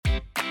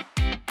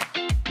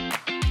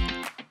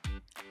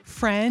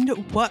Friend,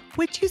 what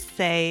would you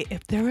say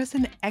if there was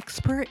an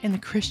expert in the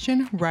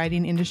Christian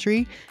writing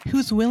industry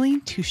who's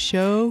willing to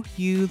show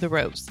you the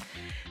ropes?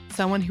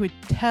 Someone who would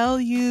tell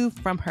you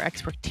from her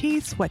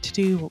expertise what to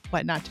do,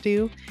 what not to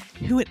do,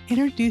 who would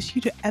introduce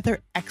you to other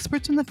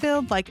experts in the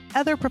field like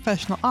other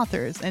professional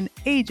authors and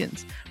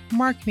agents,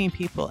 marketing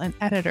people and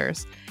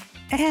editors,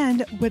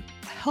 and would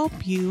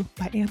help you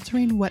by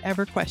answering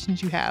whatever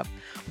questions you have.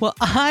 Well,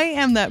 I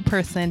am that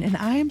person, and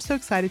I am so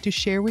excited to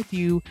share with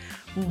you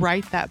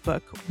Write That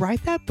Book.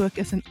 Write That Book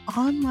is an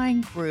online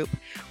group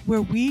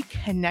where we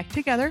connect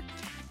together.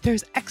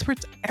 There's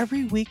experts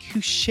every week who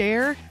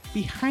share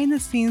behind the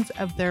scenes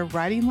of their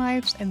writing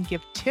lives and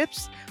give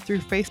tips through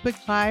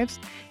Facebook Lives.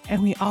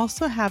 And we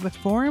also have a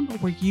forum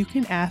where you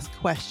can ask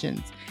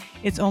questions.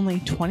 It's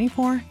only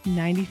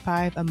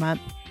 $24.95 a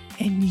month,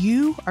 and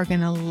you are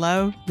going to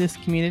love this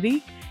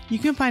community. You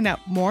can find out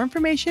more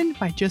information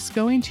by just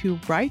going to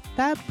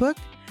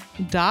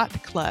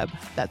writethatbook.club.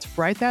 That's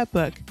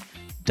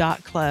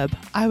writethatbook.club.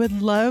 I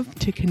would love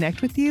to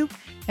connect with you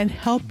and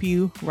help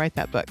you write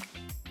that book.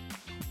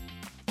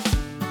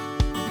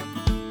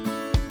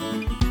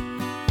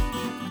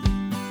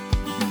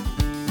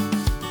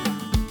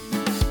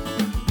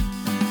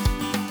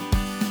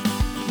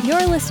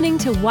 You're listening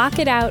to Walk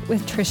It Out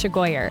with Tricia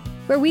Goyer,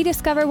 where we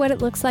discover what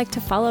it looks like to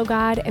follow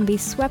God and be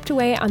swept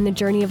away on the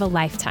journey of a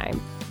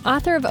lifetime.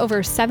 Author of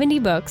over 70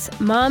 books,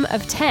 mom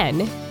of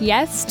 10,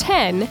 yes,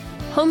 10,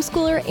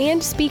 homeschooler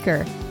and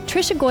speaker,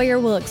 Tricia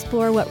Goyer will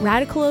explore what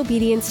radical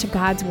obedience to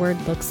God's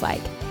word looks like.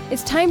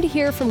 It's time to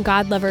hear from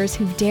God lovers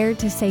who've dared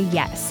to say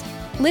yes.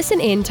 Listen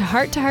in to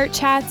heart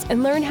chats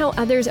and learn how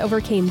others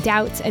overcame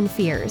doubts and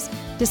fears.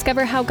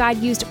 Discover how God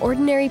used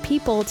ordinary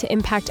people to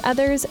impact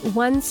others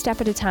one step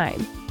at a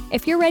time.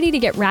 If you're ready to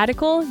get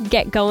radical,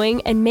 get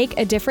going, and make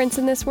a difference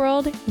in this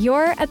world,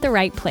 you're at the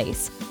right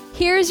place.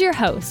 Here's your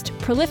host,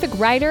 prolific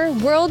writer,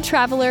 world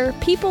traveler,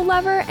 people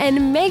lover,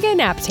 and mega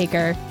nap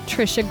taker,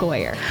 Tricia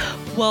Goyer.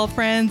 Well,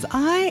 friends,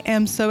 I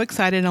am so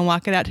excited on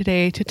Walk It Out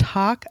today to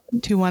talk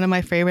to one of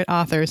my favorite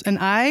authors. And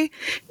I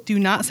do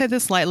not say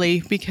this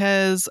lightly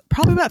because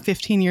probably about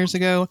 15 years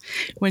ago,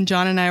 when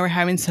John and I were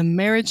having some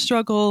marriage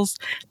struggles,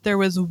 there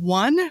was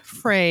one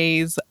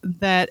phrase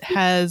that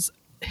has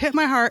hit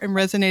my heart and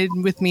resonated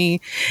with me.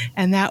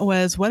 And that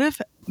was, what if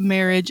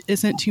marriage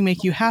isn't to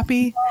make you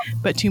happy,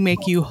 but to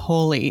make you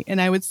holy? And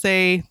I would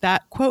say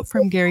that quote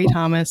from Gary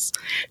Thomas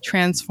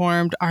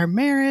transformed our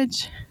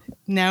marriage.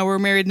 Now we're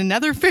married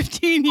another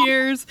 15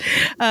 years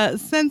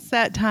since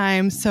that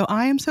time. So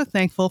I am so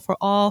thankful for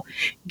all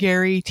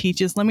Gary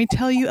teaches. Let me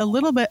tell you a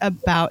little bit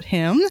about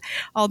him,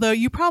 although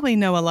you probably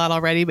know a lot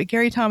already. But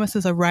Gary Thomas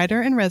is a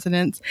writer in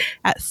residence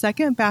at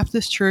Second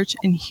Baptist Church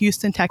in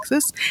Houston,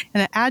 Texas,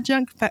 and an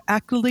adjunct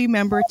faculty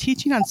member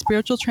teaching on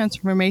spiritual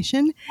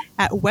transformation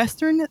at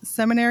Western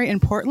Seminary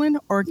in Portland,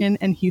 Oregon,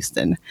 and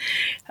Houston.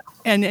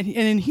 And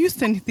in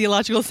Houston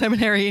Theological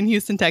Seminary in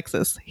Houston,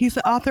 Texas. He's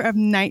the author of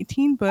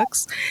 19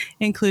 books,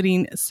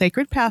 including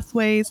Sacred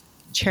Pathways,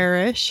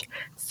 Cherish,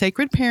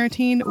 Sacred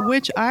Parenting,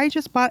 which I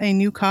just bought a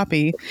new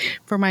copy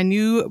for my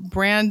new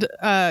brand,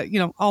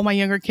 all my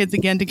younger kids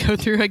again to go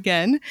through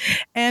again.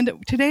 And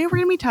today we're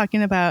going to be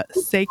talking about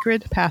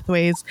Sacred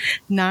Pathways,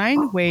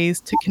 9 ways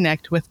to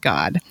connect with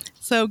God.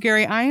 So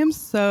Gary, I am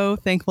so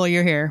thankful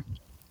you're here.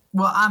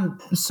 Well, I'm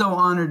so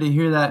honored to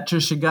hear that,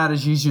 Tricia. God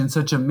has used you in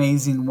such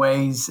amazing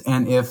ways.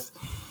 And if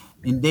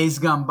in days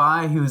gone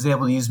by, he was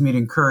able to use me to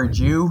encourage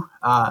you,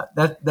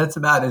 that's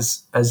about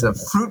as a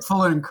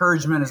fruitful an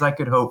encouragement as I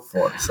could hope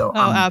for. So,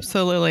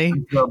 absolutely.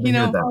 I'm thrilled to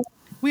hear that.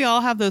 We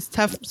all have those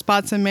tough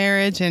spots in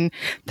marriage, and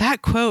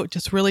that quote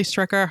just really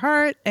struck our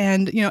heart.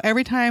 And,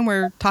 every time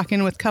we're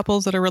talking with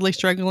couples that are really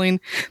struggling,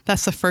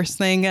 that's the first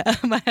thing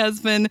my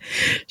husband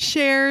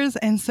shares.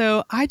 And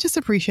so I just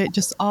appreciate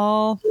just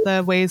all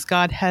the ways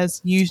God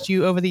has used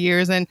you over the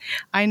years. And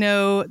I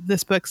know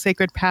this book,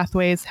 Sacred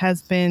Pathways,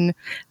 has been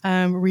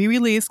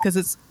re-released because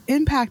it's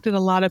impacted a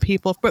lot of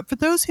people. But for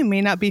those who may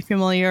not be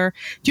familiar,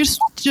 just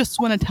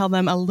want to tell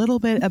them a little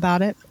bit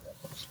about it.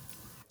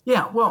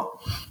 Yeah,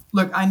 well,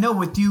 look, I know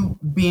with you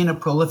being a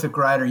prolific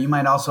writer, you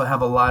might also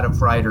have a lot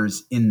of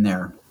writers in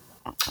there.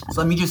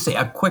 So let me just say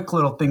a quick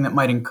little thing that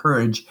might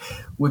encourage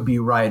would-be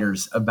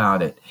writers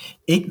about it.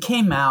 It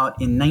came out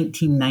in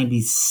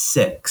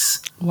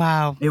 1996.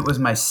 Wow. It was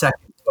my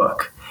second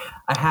book.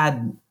 I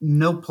had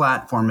no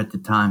platform at the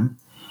time.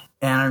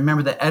 And I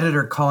remember the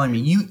editor calling me,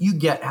 you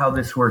get how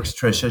this works,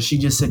 Tricia. She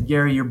just said,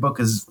 Gary, your book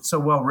is so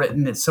well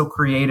written. It's so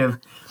creative.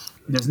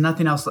 There's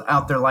nothing else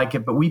out there like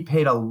it, but we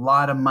paid a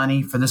lot of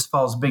money for this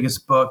fall's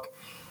biggest book.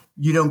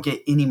 You don't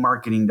get any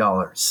marketing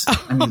dollars.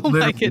 I mean,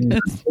 literally,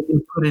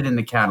 put it in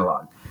the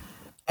catalog.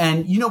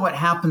 And you know what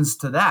happens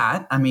to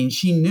that? I mean,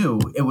 she knew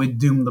it would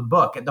doom the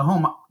book. At the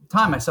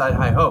time, I saw it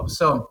high hopes.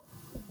 So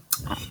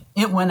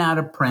it went out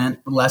of print,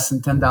 less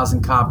than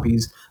 10,000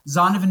 copies.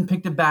 Zondervan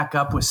picked it back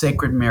up with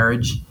Sacred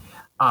Marriage.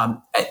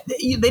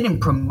 They didn't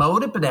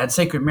promote it, but they had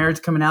Sacred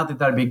Marriage coming out. They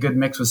thought it'd be a good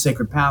mix with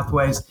Sacred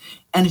Pathways.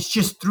 And it's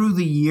just through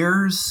the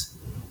years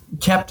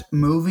kept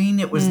moving.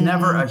 It was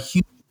never a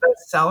huge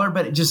bestseller,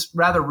 but it just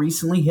rather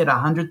recently hit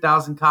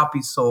 100,000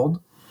 copies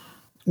sold,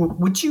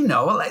 which,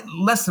 like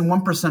less than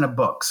 1% of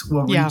books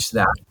will reach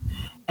that.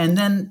 And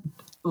then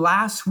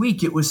last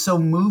week, it was so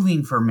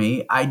moving for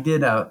me. I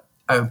did a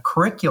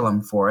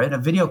curriculum for it, a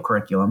video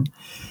curriculum.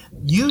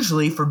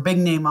 Usually for big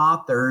name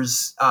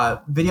authors,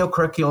 video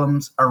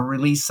curriculums are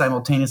released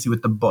simultaneously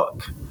with the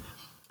book.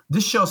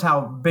 This shows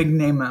how big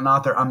name an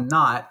author I'm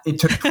not. It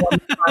took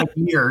 25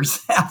 years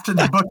after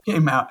the book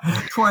came out.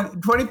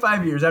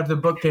 25 years after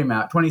the book came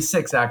out,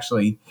 26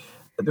 actually,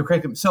 the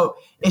curriculum. So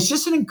it's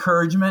just an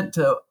encouragement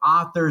to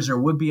authors or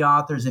would-be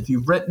authors. If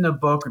you've written a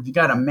book, or if you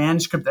got a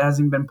manuscript that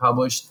hasn't been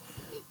published,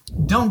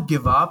 don't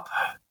give up.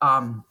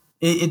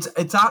 It's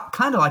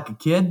kind of like a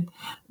kid.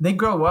 They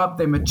grow up,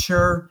 they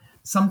mature.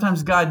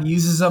 Sometimes God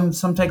uses them.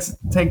 Sometimes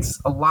takes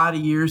a lot of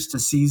years to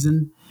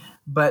season.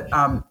 But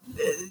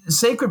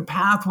Sacred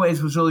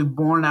Pathways was really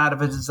born out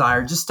of a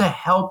desire just to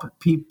help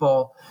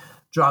people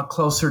draw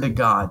closer to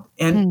God.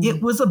 And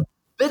it was a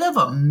bit of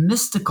a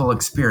mystical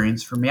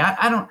experience for me.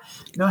 I don't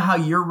know how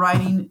your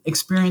writing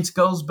experience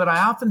goes, but I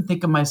often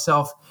think of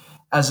myself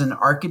as an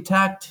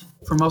architect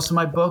for most of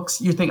my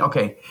books. You think,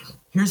 okay,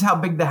 here's how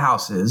big the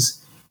house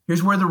is.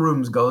 Here's where the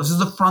rooms go. This is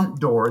the front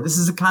door. This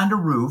is the kind of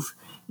roof.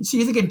 So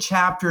you think in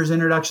chapters,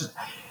 introductions.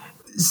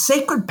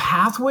 Sacred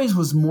Pathways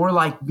was more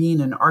like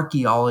being an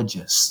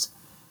archaeologist.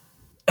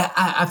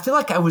 I feel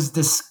like I was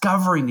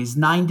discovering these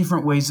 9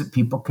 different ways that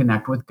people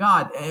connect with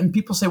God. And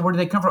people say, where do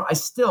they come from? I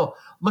still,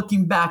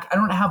 looking back, I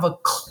don't have a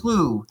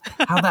clue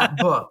how that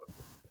book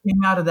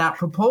came out of that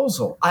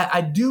proposal.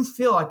 I do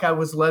feel like I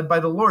was led by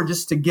the Lord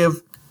just to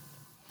give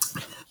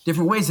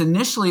different ways.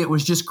 Initially, it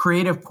was just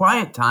creative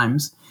quiet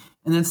times.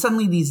 And then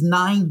suddenly these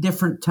 9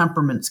 different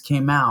temperaments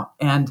came out.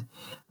 And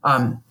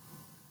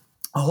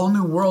a whole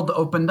new world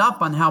opened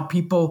up on how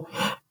people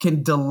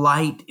can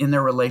delight in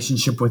their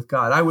relationship with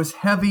God. I was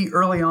heavy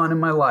early on in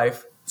my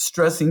life,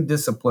 stressing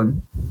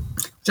discipline,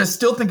 which I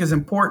still think is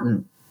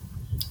important,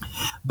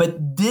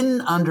 but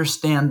didn't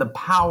understand the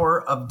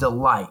power of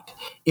delight.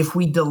 If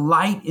we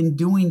delight in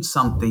doing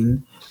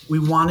something, we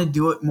want to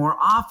do it more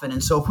often.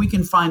 And so if we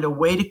can find a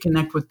way to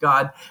connect with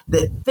God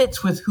that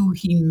fits with who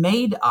he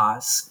made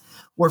us,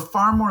 we're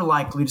far more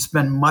likely to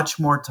spend much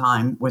more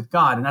time with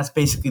God. And that's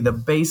basically the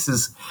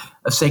basis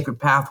of Sacred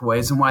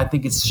Pathways and why I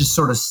think it's just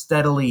sort of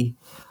steadily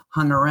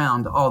hung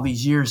around all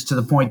these years to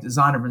the point that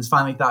Zondervan's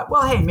finally thought,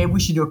 well, hey, maybe we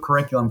should do a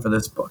curriculum for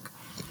this book.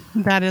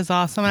 That is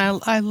awesome.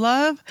 And I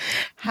love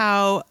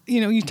how,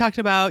 you talked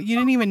about, you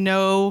didn't even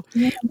know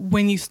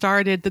when you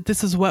started that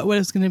this is what it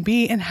was going to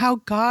be, and how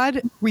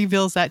God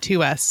reveals that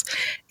to us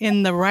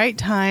in the right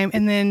time.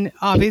 And then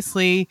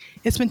obviously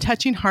it's been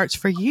touching hearts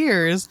for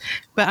years,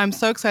 but I'm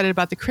so excited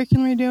about the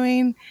curriculum you're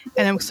doing.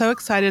 And I'm so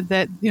excited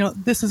that,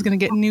 this is going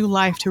to get new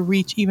life to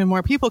reach even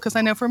more people. Because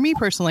I know for me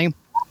personally,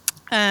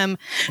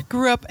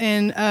 grew up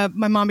in,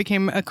 my mom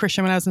became a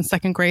Christian when I was in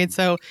 2nd grade.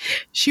 So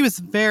she was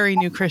very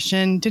new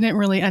Christian, didn't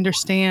really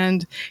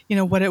understand,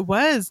 what it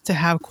was to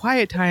have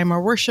quiet time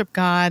or worship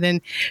God. And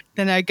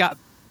then I got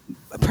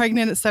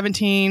pregnant at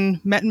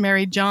 17, met and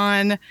married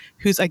John,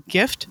 who's a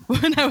gift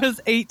when I was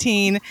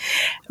 18,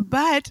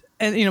 but,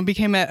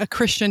 became a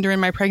Christian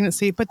during my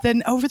pregnancy. But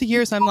then over the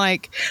years, I'm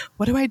like,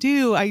 what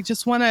do? I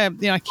just want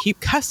to, I keep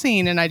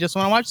cussing and I just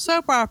want to watch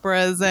soap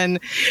operas and,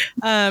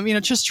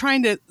 just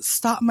trying to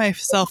stop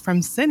myself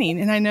from sinning.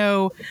 And I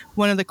know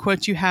one of the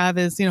quotes you have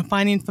is,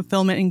 finding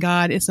fulfillment in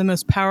God is the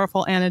most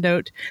powerful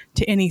antidote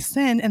to any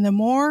sin. And the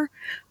more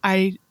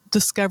I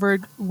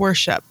discovered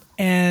worship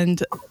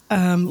and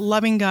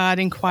loving God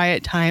in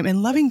quiet time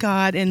and loving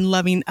God and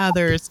loving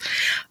others,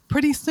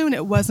 pretty soon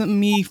it wasn't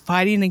me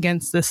fighting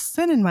against this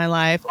sin in my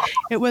life.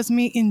 It was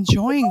me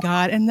enjoying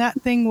God, and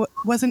that thing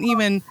wasn't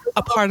even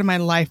a part of my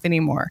life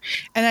anymore.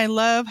 And I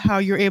love how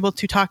you're able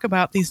to talk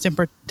about these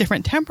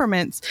different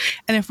temperaments.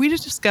 And if we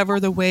just discover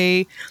the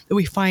way that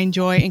we find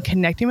joy in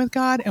connecting with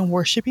God and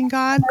worshiping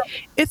God,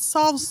 it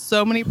solves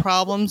so many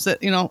problems that,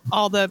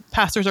 all the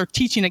pastors are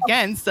teaching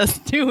against us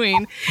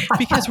doing,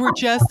 because we're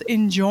just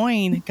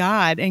enjoying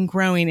God and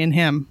growing in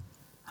him.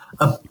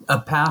 A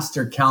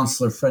pastor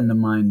counselor friend of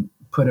mine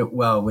put it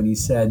well when he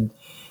said,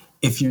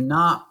 if you're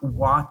not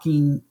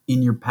walking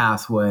in your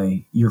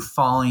pathway, you're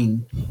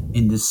falling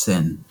into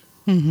sin.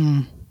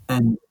 Mm-hmm.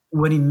 And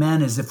what he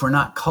meant is, if we're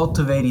not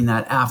cultivating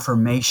that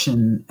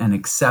affirmation and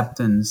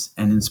acceptance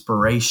and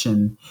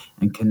inspiration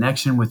and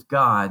connection with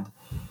God,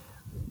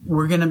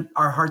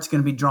 our heart's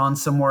going to be drawn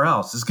somewhere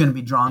else. It's going to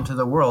be drawn to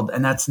the world.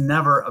 And that's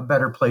never a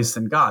better place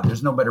than God.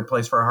 There's no better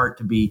place for our heart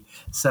to be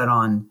set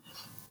on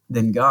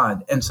than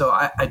God. And so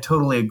I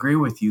totally agree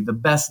with you. The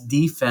best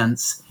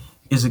defense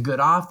is a good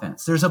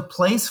offense. There's a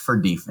place for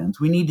defense.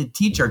 We need to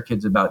teach our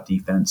kids about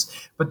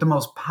defense, but the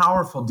most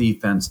powerful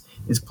defense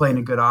is playing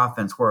a good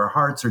offense where our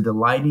hearts are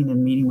delighting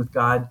in meeting with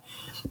God.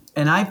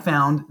 And I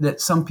found that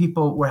some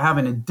people were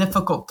having a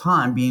difficult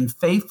time being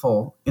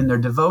faithful in their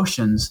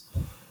devotions,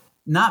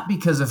 not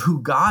because of who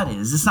God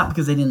is. It's not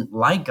because they didn't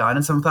like God.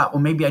 And some thought,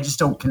 well, maybe I just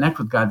don't connect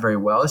with God very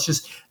well. It's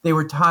just they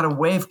were taught a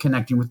way of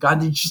connecting with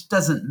God that just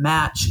doesn't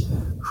match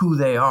who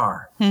they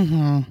are.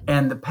 Mm-hmm.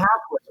 And the pathway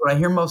what I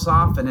hear most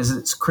often is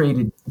it's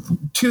created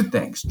two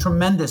things: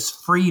 tremendous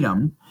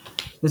freedom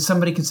that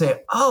somebody can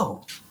say,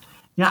 oh,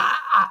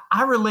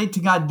 I relate to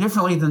God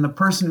differently than the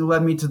person who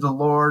led me to the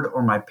Lord,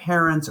 or my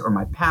parents, or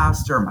my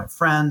pastor, or my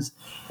friends.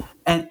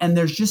 And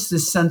there's just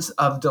this sense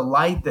of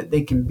delight that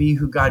they can be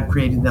who God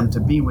created them to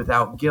be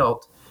without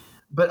guilt,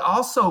 but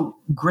also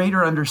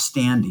greater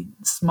understanding.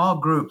 Small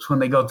groups, when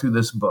they go through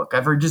this book,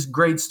 I've heard just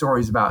great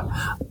stories about,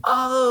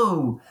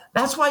 oh,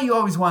 that's why you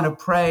always want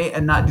to pray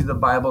and not do the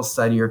Bible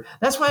study, or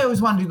that's why I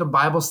always want to do the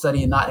Bible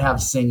study and not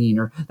have singing,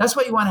 or that's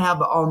why you want to have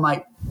the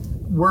all-night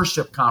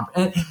worship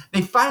conference. And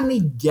they finally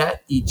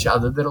get each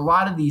other, that a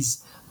lot of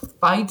these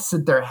fights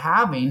that they're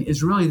having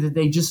is really that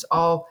they just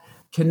all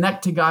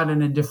connect to God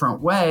in a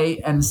different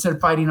way. And instead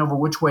of fighting over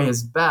which way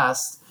is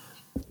best,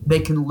 they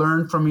can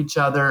learn from each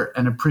other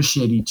and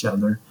appreciate each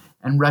other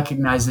and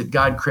recognize that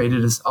God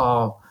created us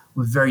all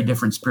with very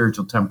different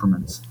spiritual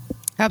temperaments.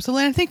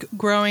 Absolutely. I think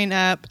growing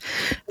up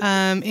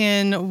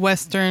in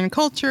Western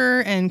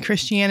culture and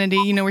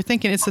Christianity, we're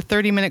thinking it's a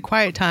 30-minute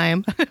quiet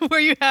time where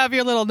you have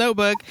your little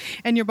notebook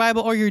and your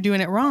Bible, or you're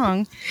doing it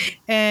wrong.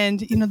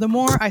 And, the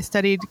more I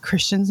studied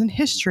Christians in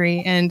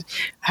history and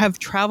have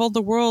traveled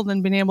the world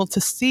and been able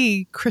to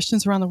see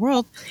Christians around the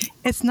world,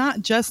 it's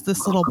not just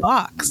this little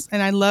box.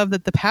 And I love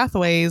that the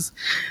pathways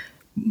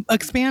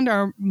expand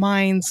our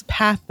minds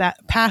past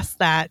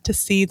that to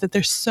see that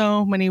there's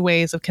so many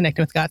ways of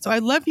connecting with God. So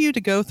I'd love you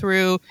to go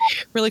through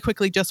really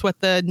quickly just what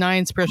the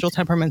 9 spiritual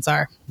temperaments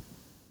are.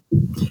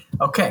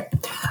 Okay.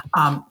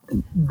 I'll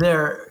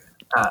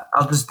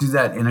just do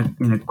that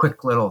in a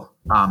quick little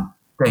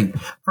thing.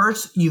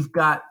 First, you've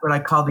got what I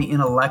call the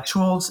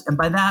intellectuals. And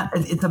by that,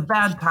 it's a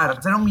bad title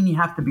because I don't mean you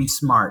have to be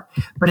smart,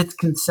 but it's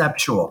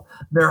conceptual.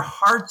 Their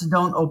hearts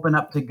don't open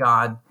up to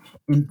God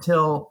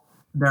until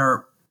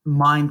their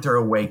minds are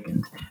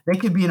awakened. They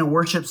could be in a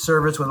worship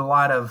service with a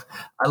lot of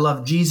I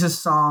love Jesus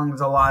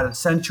songs, a lot of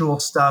sensual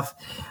stuff.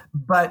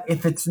 But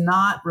if it's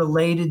not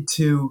related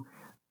to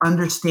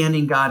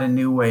understanding God in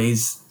new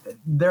ways,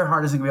 their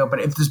heart isn't going to be open.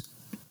 If this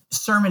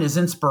sermon is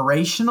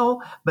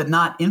inspirational but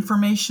not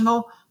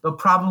informational, they'll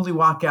probably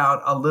walk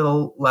out a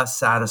little less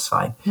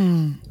satisfied.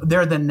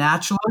 They're the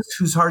naturalists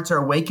whose hearts are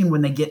awakened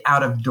when they get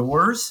out of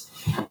doors.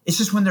 It's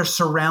just when they're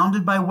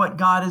surrounded by what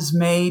God has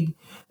made,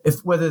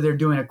 whether they're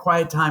doing a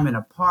quiet time in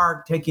a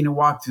park, taking a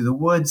walk through the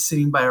woods,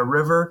 sitting by a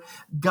river,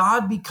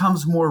 God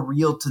becomes more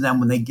real to them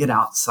when they get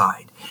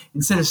outside.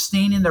 Instead of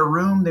staying in their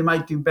room, they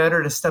might do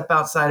better to step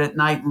outside at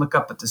night and look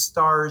up at the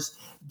stars,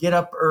 get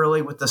up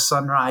early with the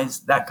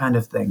sunrise, that kind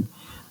of thing.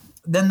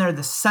 Then there are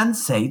the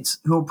sensates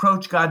who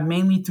approach God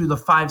mainly through the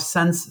 5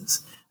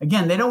 senses.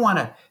 Again, they don't want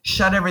to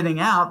shut everything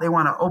out. They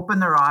want to open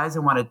their eyes.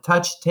 They want to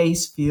touch,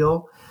 taste,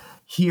 feel,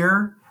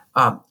 hear.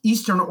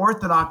 Eastern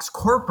Orthodox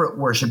corporate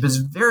worship is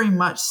very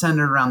much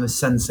centered around the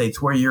sensates,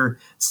 where you're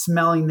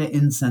smelling the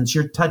incense,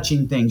 you're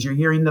touching things, you're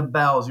hearing the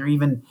bells, you're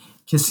even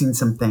kissing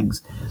some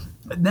things.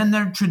 Then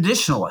there are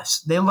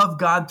traditionalists. They love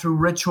God through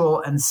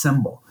ritual and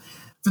symbol.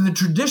 For the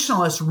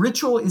traditionalists,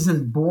 ritual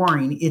isn't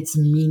boring, it's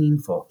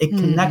meaningful. It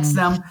connects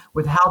them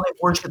with how they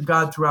worship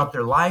God throughout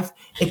their life.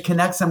 It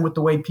connects them with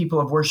the way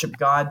people have worshiped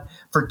God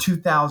for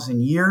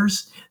 2,000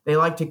 years. They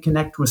like to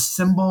connect with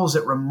symbols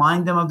that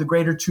remind them of the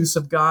greater truths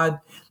of God.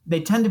 They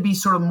tend to be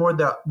sort of more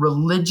the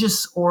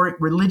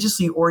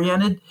religiously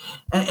oriented.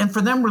 And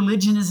for them,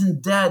 religion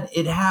isn't dead.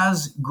 It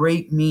has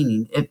great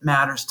meaning. It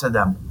matters to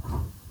them.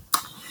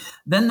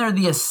 Then there are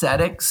the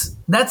ascetics.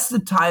 That's the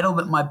title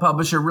that my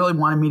publisher really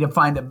wanted me to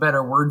find a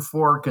better word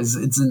for, because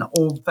it's an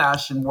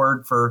old-fashioned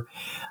word for,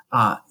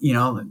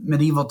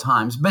 medieval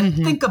times. But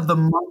think of the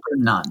monk or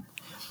nun.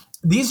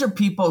 These are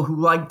people who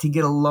like to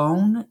get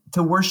alone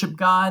to worship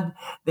God.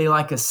 They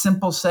like a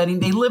simple setting.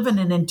 They live in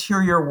an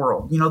interior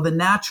world. The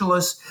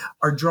naturalists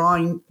are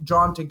drawn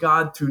to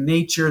God through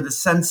nature, the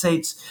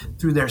sensates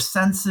through their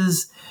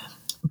senses.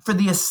 For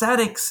the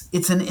ascetics,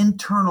 it's an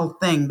internal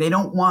thing. They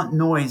don't want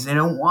noise. They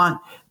don't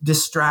want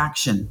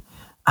distraction.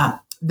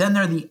 Then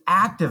there are the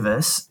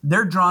activists.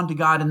 They're drawn to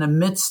God in the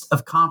midst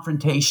of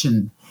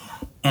confrontation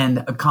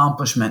and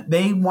accomplishment.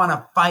 They want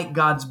to fight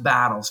God's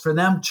battles. For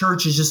them,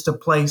 church is just a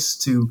place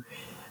to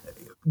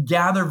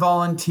gather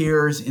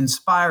volunteers,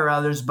 inspire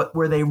others, but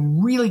where they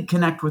really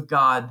connect with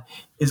God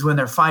is when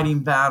they're fighting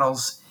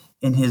battles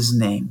in His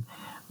name.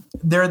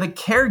 They're the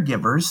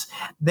caregivers.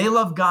 They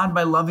love God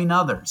by loving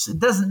others. It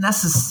doesn't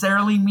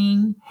necessarily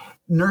mean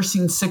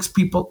nursing sick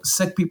people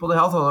to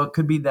health, although it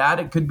could be that.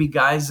 It could be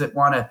guys that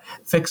want to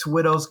fix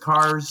widows'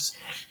 cars,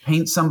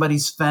 paint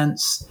somebody's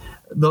fence,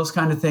 those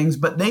kind of things.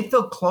 But they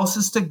feel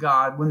closest to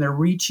God when they're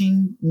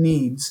reaching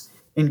needs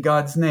in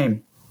God's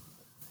name.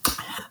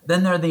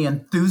 Then there are the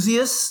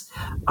enthusiasts.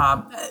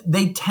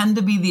 They tend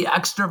to be the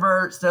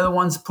extroverts. They're the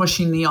ones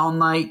pushing the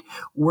all-night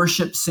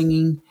worship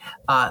singing.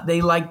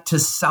 They like to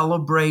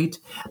celebrate.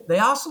 They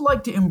also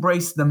like to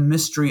embrace the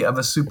mystery of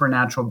a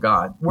supernatural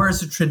God,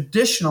 whereas a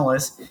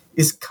traditionalist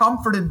is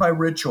comforted by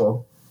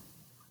ritual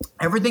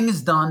Everything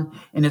is done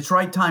in its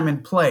right time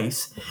and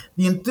place.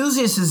 The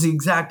enthusiast is the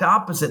exact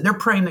opposite. They're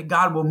praying that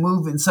God will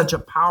move in such a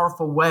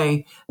powerful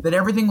way that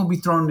everything will be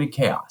thrown into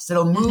chaos.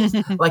 It'll move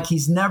like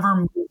he's never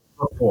moved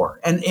before.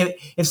 And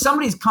if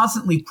somebody's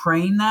constantly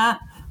praying that,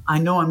 I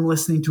know I'm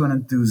listening to an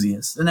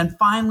enthusiast. And then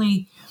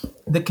finally,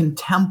 the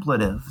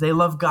contemplative. They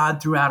love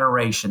God through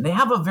adoration. They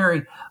have a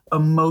very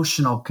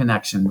emotional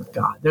connection with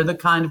God. They're the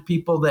kind of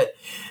people that,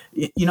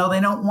 they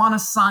don't want to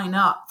sign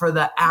up for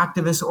the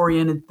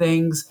activist-oriented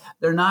things.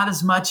 They're not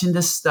as much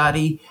into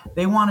study.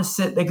 They want to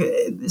sit.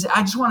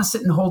 I just want to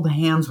sit and hold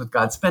hands with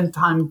God, spend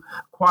time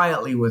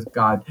quietly with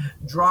God,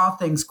 draw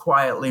things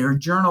quietly, or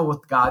journal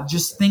with God.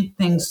 Just think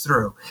things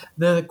through.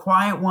 They're the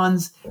quiet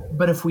ones,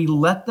 but if we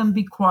let them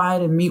be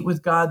quiet and meet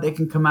with God, they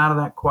can come out of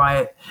that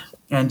quiet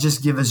and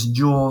just give us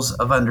jewels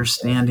of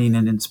understanding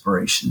and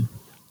inspiration.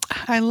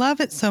 I love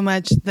it so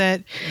much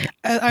that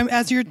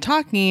as you're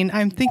talking,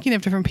 I'm thinking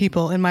of different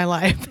people in my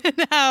life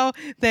and how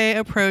they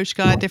approach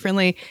God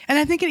differently. And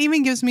I think it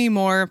even gives me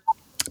more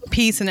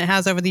peace, and it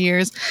has over the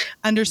years,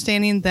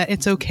 understanding that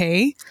it's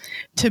okay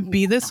to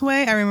be this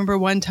way. I remember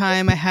one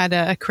time I had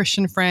a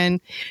Christian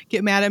friend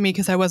get mad at me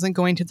because I wasn't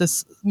going to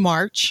this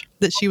march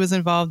that she was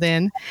involved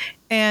in.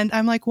 And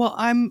I'm like, well,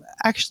 I'm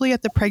actually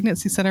at the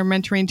pregnancy center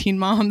mentoring teen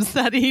moms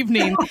that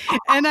evening.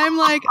 And I'm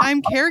like,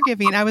 I'm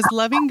caregiving. I was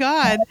loving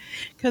God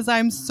because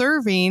I'm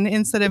serving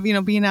instead of,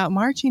 being out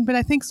marching. But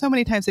I think so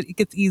many times it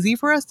gets easy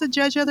for us to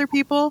judge other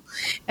people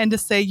and to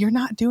say, you're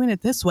not doing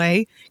it this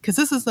way because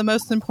this is the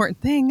most important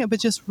thing.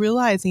 But just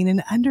realizing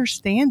and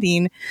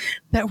understanding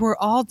that we're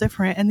all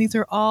different and these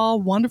are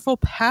all wonderful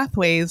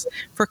pathways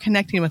for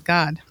connecting with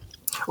God.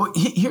 Well,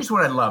 here's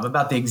what I love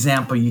about the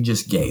example you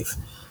just gave.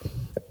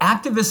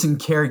 Activists and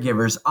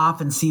caregivers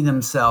often see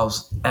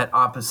themselves at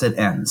opposite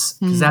ends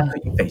because that's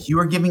what you face. You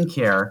are giving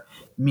care,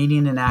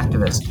 meeting an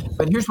activist.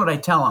 But here's what I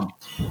tell them.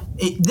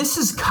 This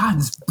is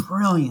God's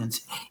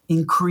brilliance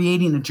in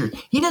creating a church.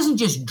 He doesn't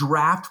just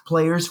draft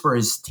players for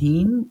his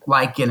team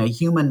like in a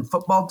human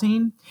football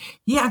team.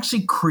 He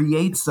actually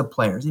creates the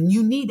players. And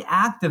you need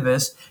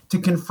activists to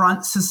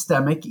confront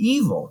systemic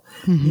evil.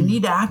 You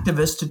need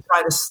activists to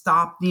try to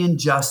stop the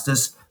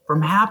injustice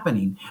from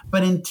happening.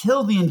 But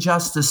until the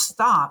injustice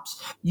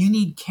stops, you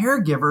need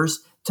caregivers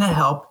to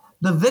help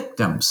the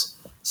victims.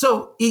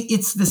 So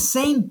it's the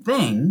same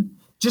thing,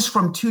 just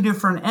from two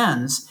different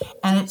ends,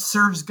 and it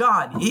serves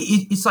God.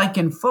 It's like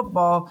in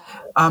football,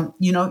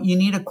 you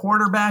need a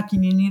quarterback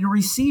and you need a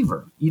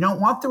receiver. You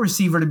don't want the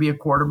receiver to be a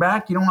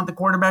quarterback. You don't want the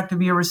quarterback to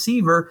be a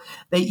receiver.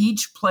 They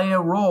each play a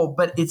role,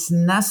 but it's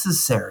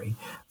necessary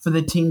for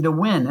the team to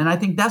win. And I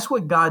think that's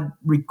what God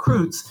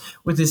recruits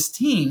with his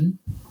team.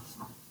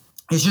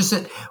 It's just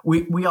that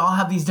we all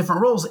have these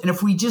different roles. And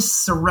if we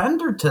just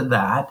surrender to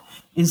that,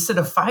 instead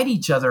of fight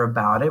each other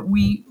about it,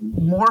 we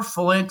more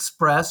fully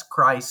express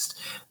Christ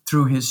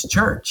through his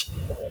church.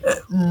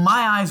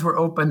 My eyes were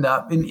opened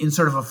up in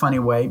sort of a funny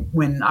way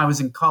when I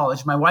was in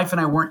college. My wife and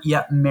I weren't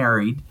yet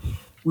married.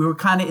 We were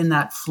kind of in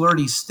that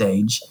flirty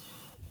stage.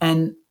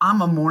 And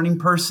I'm a morning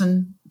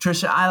person.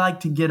 Tricia, I like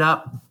to get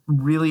up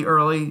really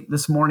early.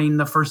 This morning,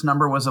 the first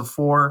number was a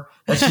 4.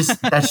 That's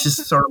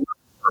just sort of.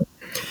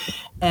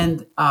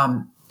 And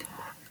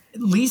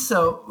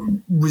Lisa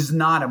was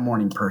not a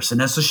morning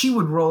person. And so she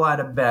would roll out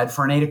of bed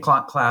for an 8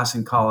 o'clock class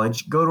in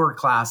college, go to her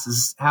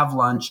classes, have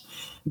lunch,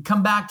 and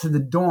come back to the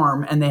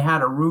dorm. And they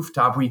had a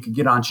rooftop where you could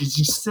get on. She'd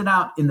just sit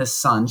out in the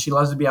sun. She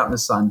loves to be out in the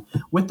sun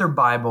with her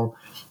Bible.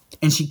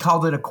 And she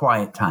called it a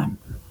quiet time.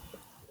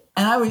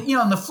 And I was,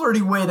 in the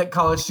flirty way that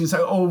college students say,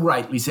 oh,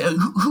 right, Lisa,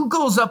 who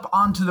goes up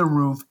onto the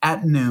roof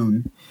at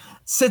noon,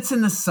 sits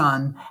in the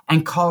sun,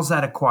 and calls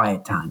that a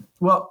quiet time?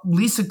 Well,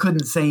 Lisa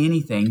couldn't say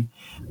anything,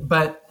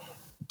 but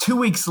 2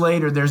 weeks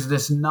later, there's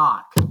this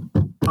knock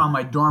on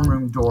my dorm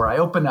room door. I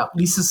open up,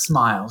 Lisa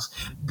smiles,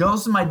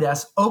 goes to my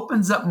desk,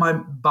 opens up my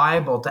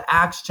Bible to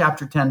Acts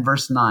chapter 10,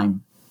 verse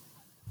 9.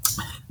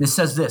 It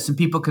says this, and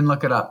people can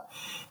look it up.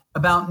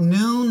 About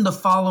noon the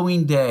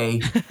following day,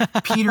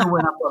 Peter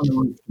went up on the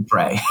roof to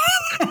pray.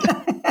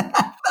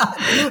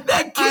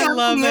 That can't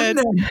be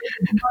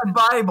in my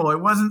Bible.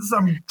 It wasn't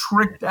some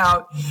tricked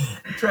out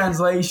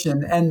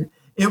translation. And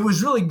it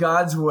was really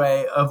God's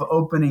way of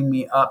opening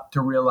me up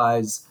to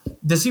realize,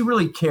 does he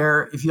really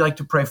care if you like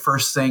to pray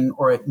first thing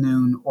or at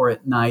noon or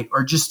at night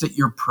or just that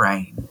you're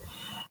praying?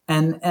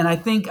 And I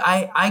think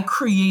I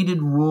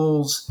created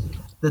rules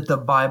that the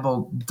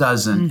Bible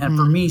doesn't. Mm-hmm. And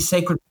for me,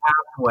 Sacred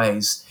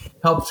Pathways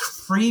helped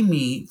free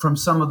me from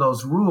some of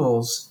those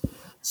rules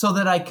so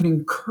that I can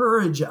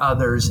encourage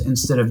others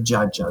instead of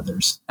judge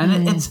others.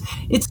 And it's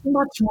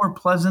much more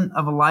pleasant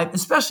of a life,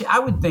 especially I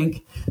would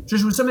think,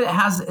 just with somebody that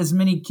has as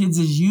many kids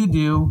as you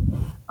do,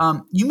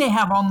 you may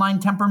have all 9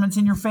 temperaments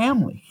in your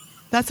family.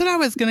 That's what I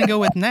was going to go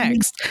with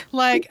next.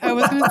 Like, I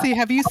was going to say,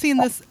 have you seen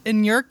this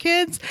in your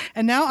kids?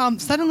 And now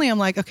suddenly I'm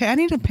like, okay, I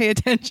need to pay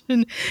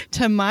attention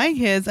to my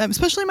kids,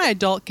 especially my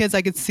adult kids.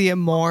 I could see it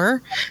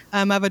more.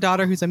 I have a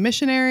daughter who's a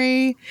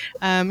missionary.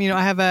 I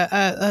have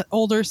a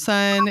older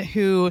son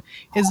who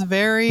is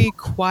very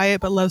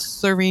quiet but loves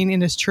serving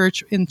in his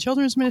church in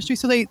children's ministry.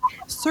 So they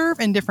serve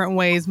in different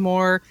ways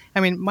more. I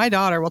mean, my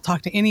daughter will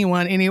talk to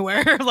anyone,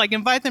 anywhere, like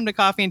invite them to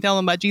coffee and tell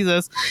them about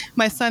Jesus.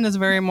 My son is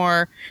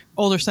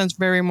older son's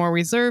very more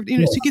reserved. So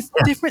you get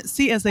different,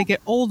 see, as they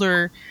get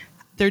older,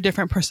 their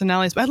different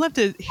personalities. But I'd love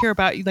to hear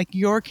about like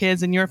your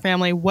kids and your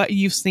family, what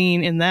you've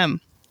seen in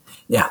them.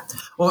 Yeah.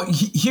 Well,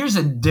 here's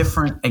a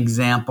different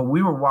example.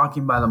 We were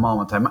walking by the mall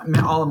one time. I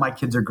mean, all of my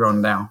kids are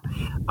grown now.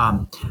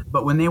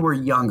 But when they were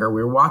younger,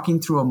 we were walking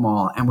through a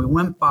mall and we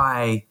went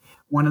by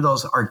one of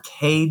those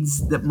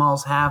arcades that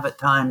malls have at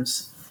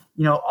times.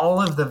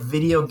 All of the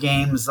video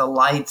games, the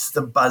lights,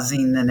 the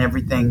buzzing and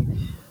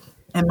everything.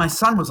 And my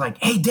son was like,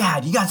 "Hey,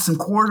 Dad, you got some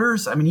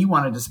quarters?" I mean, he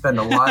wanted to spend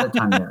a lot of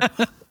time there.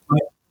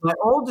 My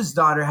oldest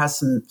daughter has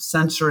some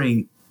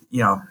sensory,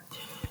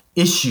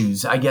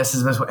 issues, I guess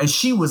is the best way. And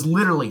she was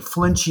literally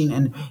flinching,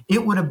 and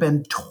it would have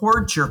been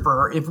torture for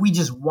her if we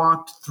just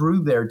walked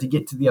through there to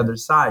get to the other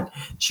side.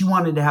 She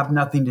wanted to have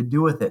nothing to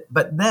do with it.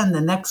 But then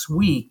the next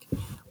week,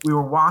 we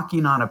were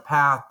walking on a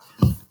path.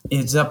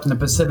 It's up in the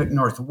Pacific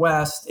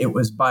Northwest. It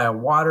was by a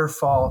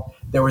waterfall.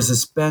 There was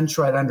this bench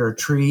right under a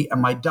tree,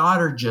 and my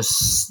daughter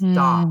just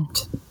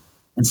stopped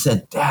and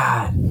said,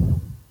 "Dad,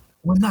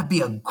 wouldn't that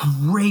be a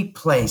great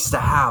place to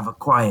have a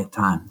quiet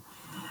time?"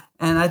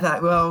 And I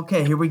thought, well,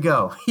 okay, here we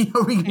go.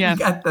 We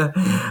got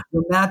the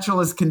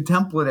naturalist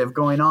contemplative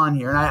going on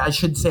here. And I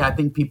should say, I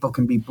think people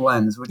can be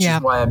blends, which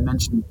is why I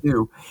mentioned it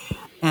too.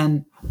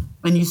 And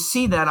you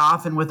see that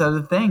often with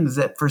other things,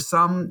 that for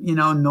some,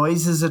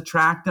 noises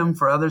attract them.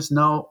 For others,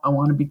 no, I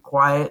want to be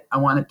quiet. I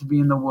want it to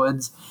be in the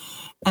woods.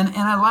 And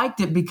I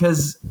liked it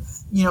because,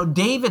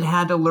 David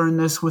had to learn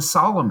this with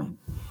Solomon.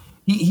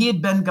 He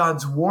had been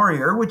God's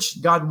warrior,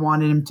 which God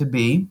wanted him to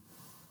be.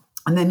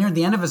 And then near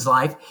the end of his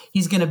life,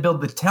 he's going to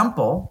build the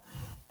temple.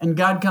 And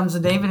God comes to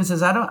David and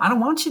says, I don't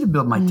want you to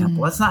build my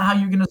temple. That's not how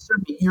you're going to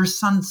serve me. Your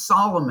son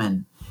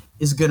Solomon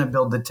is going to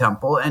build the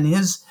temple, and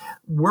his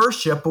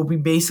worship will be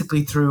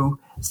basically through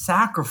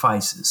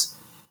sacrifices.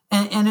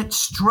 And it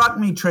struck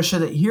me, Tricia,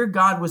 that here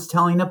God was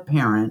telling a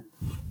parent,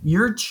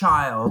 your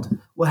child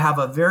will have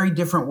a very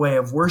different way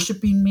of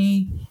worshiping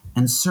me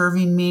and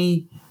serving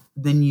me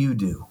than you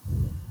do.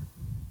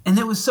 And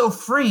it was so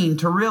freeing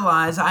to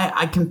realize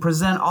I can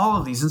present all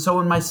of these. And so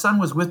when my son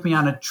was with me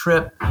on a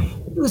trip,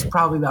 he was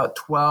probably about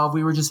 12.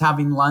 We were just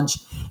having lunch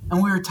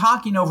and we were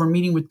talking over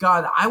meeting with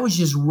God. I was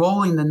just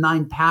rolling the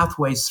 9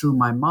 pathways through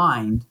my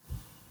mind,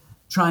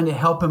 trying to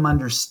help him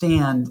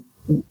understand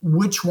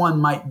which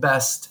one might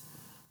best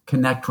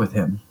connect with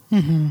him.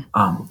 Mm-hmm.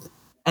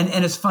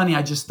 And it's funny,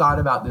 I just thought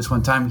about this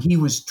one time. He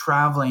was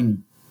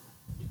traveling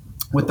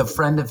with a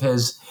friend of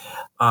his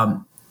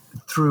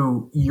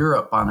through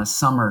Europe on a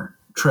summer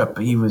trip.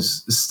 He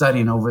was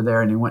studying over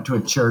there and he went to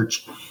a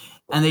church,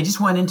 and they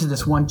just went into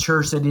this one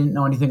church. They didn't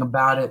know anything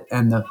about it.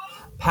 And the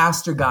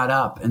pastor got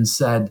up and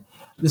said,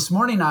 "This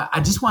morning,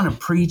 I just want to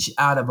preach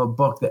out of a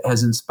book that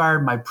has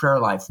inspired my prayer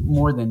life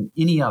more than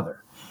any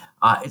other.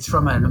 It's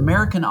from an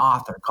American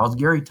author called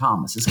Gary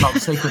Thomas. It's called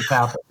Sacred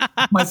Pathway."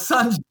 My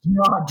son's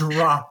jaw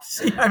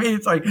drops. I mean,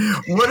 it's like,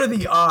 what are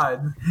the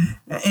odds?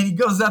 And he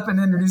goes up and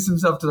introduces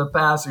himself to the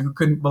pastor, who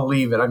couldn't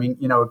believe it. I mean,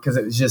 because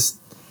it was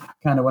just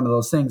kind of one of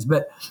those things.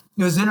 But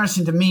it was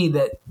interesting to me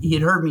that he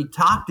had heard me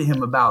talk to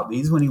him about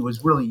these when he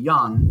was really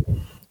young.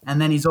 And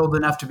then he's old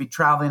enough to be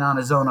traveling on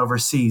his own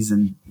overseas,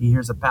 and he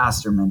hears a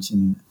pastor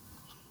mentioning it.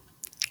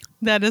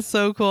 That is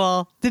so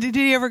cool. Did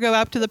he ever go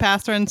up to the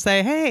pastor and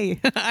say,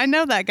 "Hey, I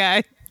know that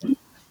guy"?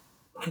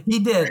 He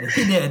did.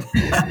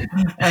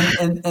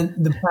 and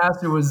the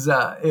pastor was,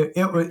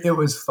 it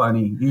was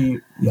funny.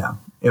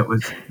 It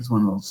was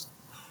one of those.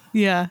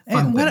 Yeah.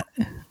 And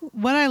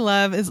what I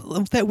love is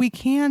that we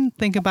can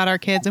think about our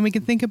kids and we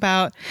can think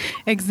about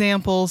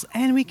examples,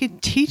 and we can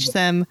teach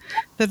them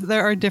that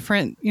there are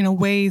different,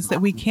 ways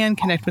that we can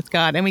connect with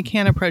God and we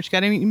can approach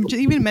God. I mean,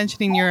 even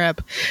mentioning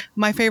Europe,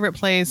 my favorite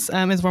place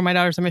is where my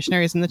daughter's a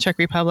missionary, is in the Czech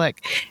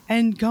Republic,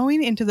 and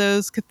going into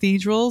those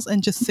cathedrals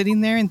and just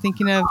sitting there and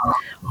thinking of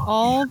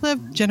all the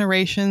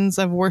generations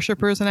of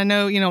worshipers. And I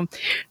know,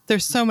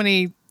 there's so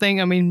many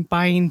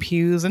buying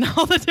pews and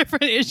all the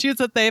different issues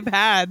that they've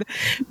had.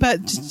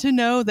 But to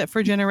know that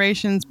for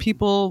generations,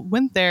 people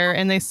went there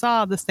and they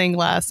saw the stained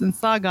glass and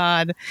saw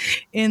God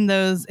in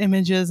those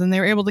images, and they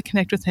were able to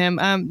connect with him.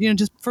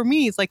 Just for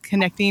me, it's like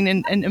connecting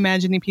and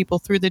imagining people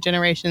through the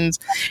generations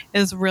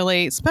is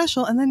really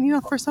special. And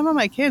then, for some of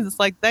my kids, it's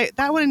like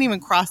that wouldn't even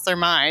cross their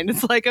mind.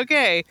 It's like,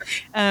 okay,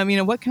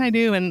 what can I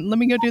do? And let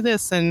me go do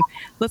this, and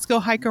let's go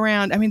hike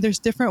around. I mean, there's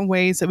different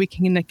ways that we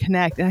can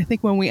connect. And I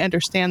think when we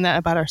understand that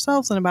about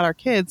ourselves and about our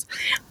kids,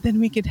 then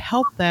we could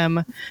help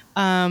them,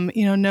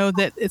 know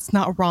that it's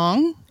not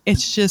wrong.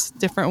 It's just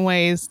different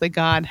ways that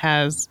God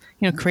has,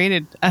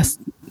 created us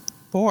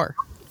for.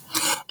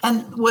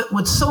 And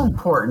what's so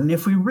important,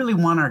 if we really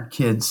want our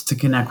kids to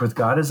connect with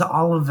God, as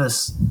all of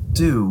us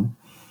do,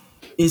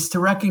 is to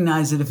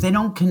recognize that if they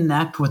don't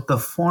connect with the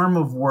form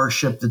of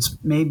worship that's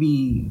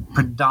maybe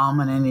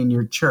predominant in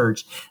your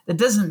church, that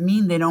doesn't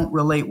mean they don't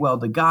relate well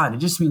to God. It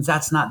just means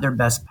that's not their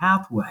best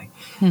pathway.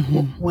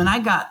 When I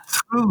got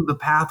through the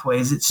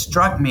pathways, it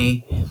struck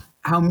me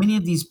how many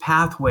of these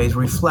pathways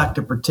reflect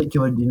a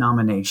particular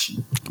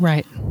denomination.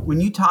 Right. When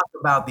you talk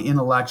about the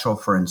intellectual,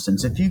 for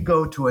instance, if you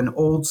go to an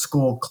old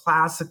school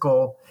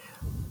classical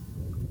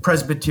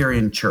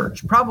Presbyterian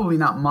church, probably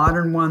not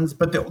modern ones,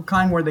 but the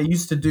kind where they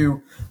used to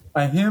do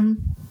a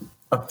hymn,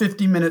 a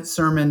 50-minute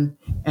sermon,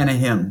 and a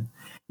hymn.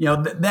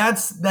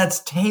 That's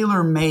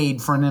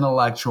tailor-made for an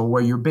intellectual,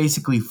 where you're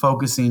basically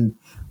focusing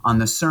on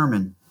the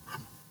sermon.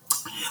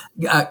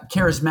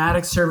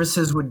 Charismatic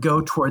services would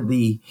go toward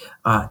the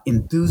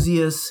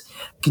enthusiasts.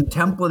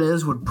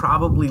 Contemplatives would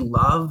probably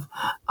love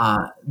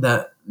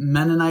the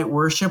Mennonite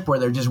worship, where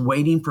they're just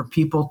waiting for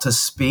people to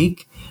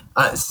speak.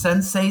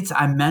 Sensates,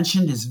 I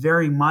mentioned, is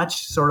very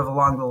much sort of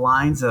along the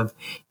lines of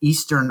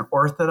Eastern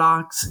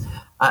Orthodox.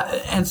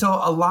 And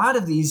so a lot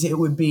of these, it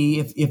would be,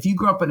 if you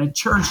grew up in a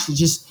church that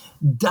just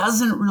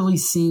doesn't really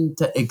seem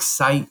to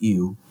excite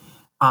you,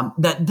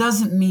 that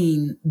doesn't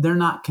mean they're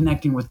not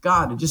connecting with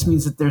God. It just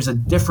means that there's a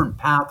different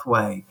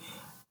pathway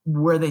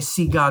where they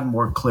see God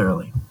more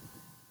clearly.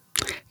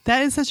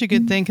 That is such a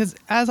good thing, because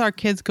as our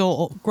kids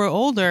grow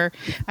older,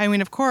 I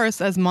mean, of course,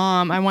 as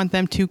mom, I want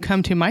them to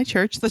come to my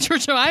church, the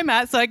church that I'm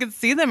at, so I can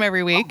see them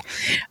every week.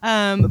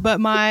 But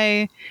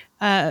my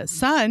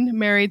son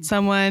married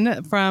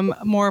someone from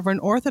more of an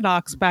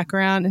Orthodox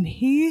background, and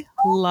he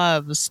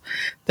loves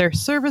their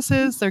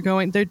services. They're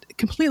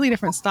completely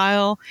different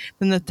style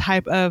than the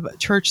type of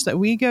church that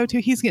we go to.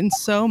 He's getting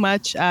so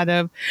much out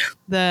of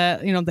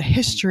the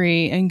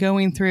history and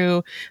going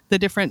through the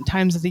different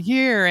times of the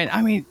year. And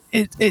I mean,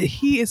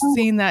 he is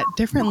seeing that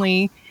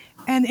differently.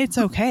 And it's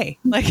okay.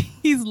 Like,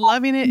 he's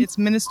loving it. It's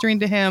ministering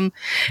to him.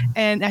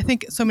 And I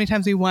think so many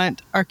times we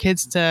want our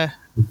kids to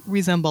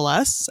resemble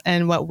us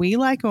and what we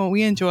like and what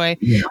we enjoy.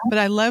 Yeah. But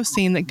I love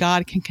seeing that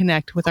God can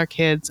connect with our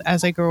kids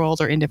as they grow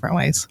older in different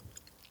ways.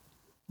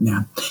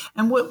 Yeah.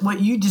 And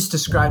what you just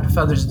described, if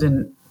others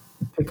didn't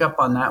pick up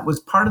on that, was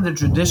part of the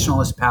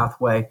traditionalist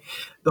pathway.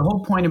 The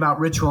whole point about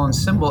ritual and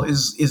symbol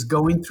is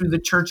going through the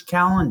church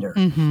calendar.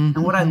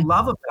 And what I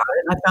love about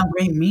it, and I found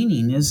great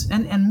meaning, is,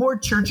 and more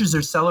churches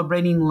are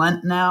celebrating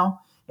Lent now.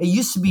 It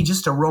used to be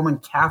just a Roman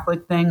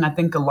Catholic thing. I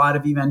think a lot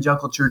of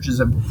evangelical churches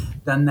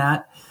have done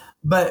that.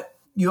 But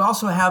you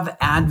also have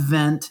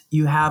Advent,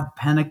 you have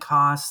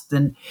Pentecost.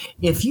 And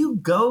if you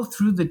go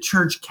through the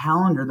church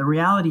calendar, the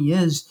reality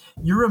is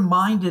you're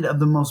reminded of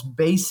the most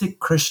basic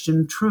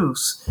Christian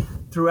truths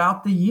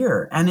throughout the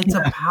year. And it's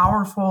a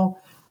powerful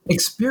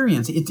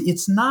experience.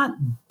 It's not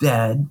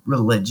dead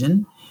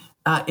religion.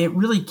 It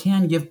really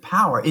can give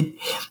power.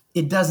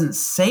 It doesn't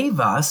save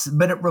us,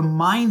 but it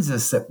reminds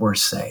us that we're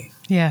saved.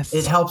 Yes.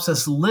 It helps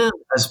us live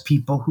as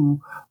people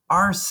who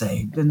are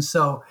saved. And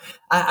so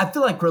I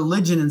feel like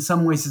religion in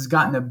some ways has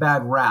gotten a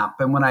bad rap.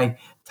 And when I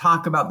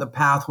talk about the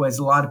pathways,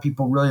 a lot of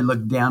people really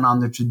look down on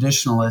the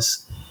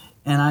traditionalists.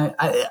 And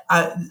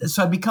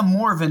so I become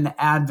more of an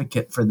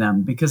advocate for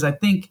them, because I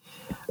think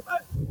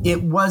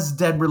it was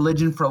dead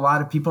religion for a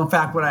lot of people. In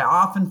fact, what I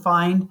often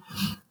find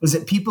is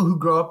that people who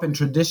grow up in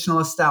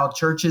traditionalist style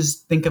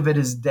churches think of it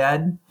as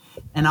dead.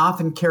 And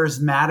often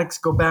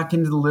charismatics go back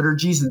into the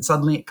liturgies and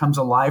suddenly it comes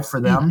alive for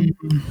them.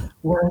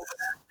 Whereas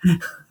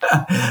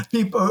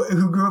people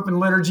who grew up in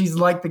liturgies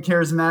like the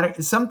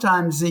charismatic,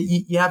 sometimes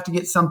you have to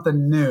get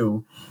something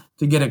new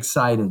to get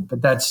excited.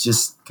 But that's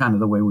just kind of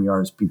the way we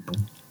are as people.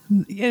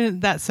 Yeah,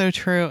 that's so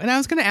true. And I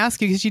was going to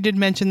ask you, because you did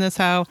mention this,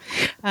 how,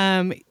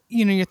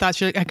 your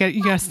thoughts, you got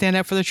to stand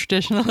up for the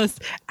traditionalists.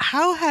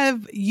 How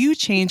have you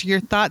changed,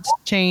 your thoughts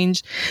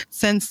changed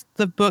since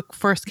the book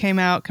first came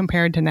out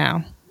compared to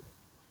now?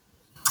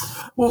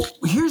 Well,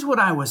 here's what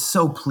I was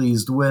so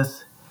pleased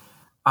with.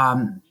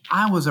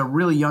 I was a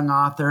really young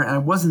author, and I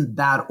wasn't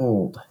that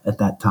old at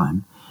that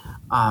time.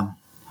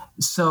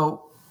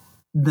 So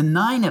the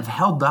 9 have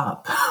held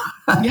up.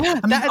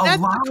 Yeah, that's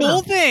the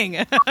cool thing.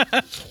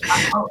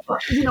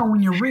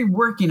 When you're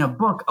reworking a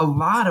book, a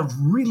lot of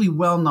really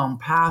well-known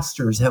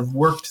pastors have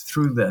worked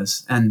through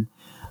this, and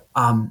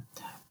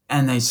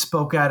they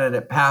spoke at it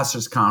at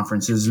pastors'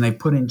 conferences, and they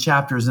put in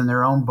chapters in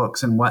their own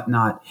books and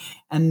whatnot.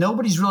 And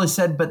nobody's really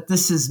said, but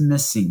this is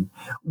missing.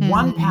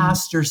 One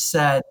pastor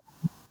said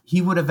he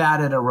would have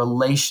added a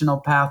relational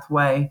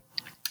pathway.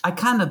 I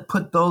kind of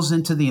put those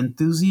into the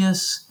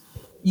enthusiasts.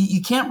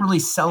 You can't really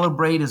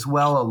celebrate as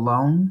well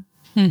alone.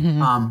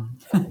 You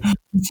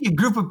see a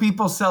group of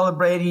people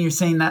celebrating, you're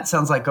saying that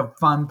sounds like a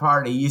fun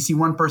party. You see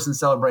one person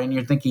celebrating,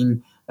 you're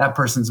thinking that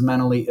person's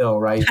mentally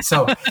ill, right?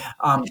 So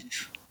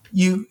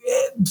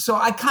So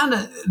I kind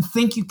of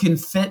think you can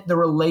fit the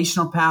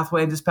relational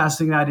pathway this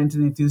passing out into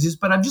the enthusiasts,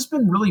 but I've just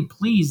been really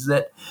pleased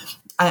that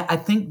I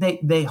think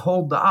they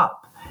hold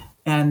up,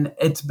 and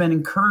it's been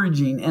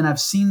encouraging, and I've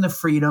seen the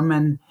freedom,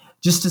 and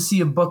just to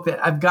see a book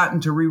that I've gotten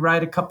to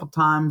rewrite a couple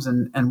times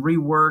and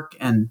rework,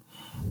 and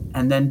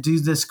and then do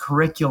this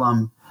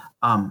curriculum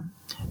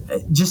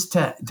just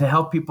to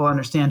help people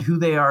understand who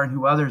they are and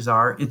who others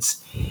are.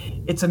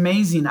 It's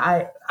amazing.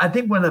 I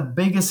think one of the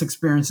biggest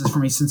experiences for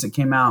me since it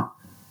came out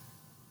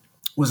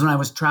was when I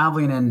was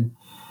traveling in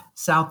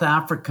South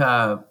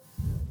Africa.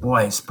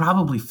 Boy, it's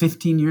probably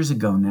 15 years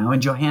ago now, in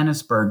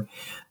Johannesburg.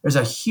 There's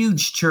a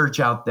huge church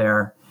out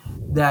there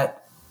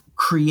that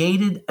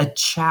created a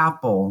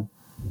chapel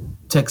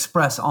to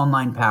express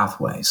online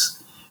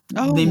pathways.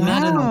 They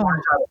met in a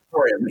large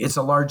auditorium. It's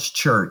a large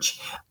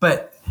church.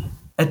 But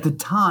at the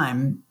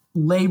time,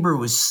 labor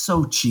was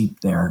so cheap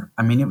there.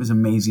 I mean, it was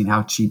amazing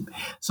how cheap.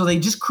 So they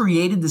just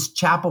created this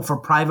chapel for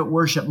private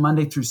worship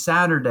Monday through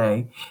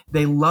Saturday.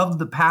 They loved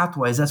the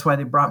pathways. That's why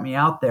they brought me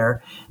out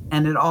there.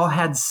 And it all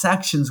had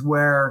sections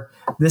where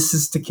this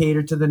is to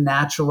cater to the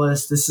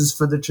naturalist. This is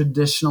for the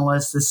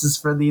traditionalist. This is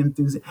for the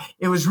enthusiast.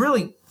 It was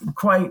really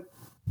quite,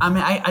 I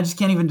mean, I just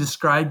can't even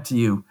describe to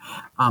you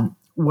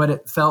what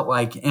it felt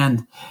like.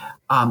 And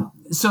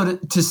so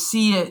to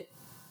see it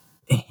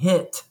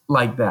hit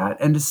like that,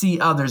 and to see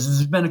others,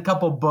 there's been a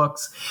couple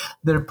books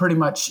that have pretty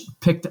much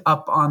picked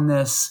up on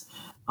this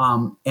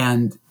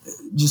and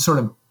just sort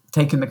of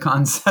taken the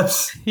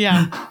concepts.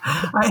 Yeah.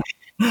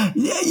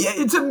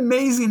 It's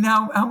amazing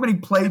how many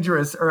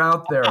plagiarists are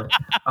out there.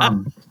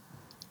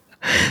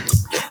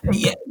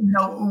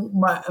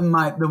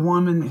 The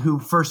woman who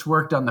first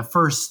worked on the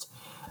first,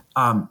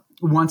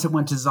 once it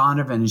went to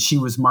Zondervan, and she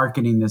was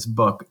marketing this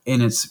book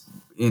in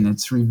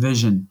its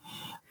revision.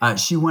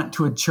 She went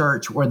to a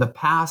church where the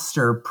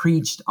pastor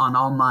preached on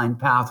online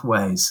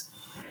pathways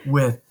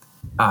with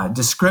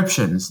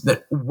descriptions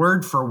that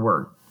word for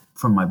word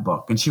from my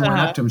book. And she went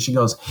up to him and she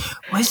goes,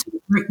 well, it's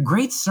a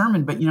great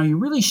sermon, but you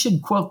really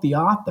should quote the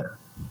author.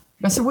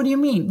 I said, what do you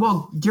mean?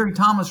 Well, Gary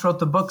Thomas wrote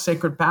the book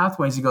Sacred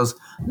Pathways. He goes,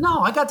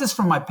 no, I got this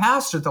from my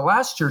pastor at the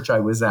last church I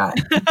was at.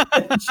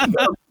 She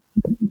goes,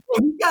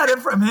 you got it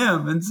from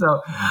him. And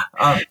so,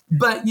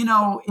 but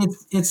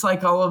it's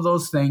like all of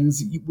those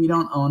things. We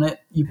don't own it.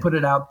 You put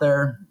it out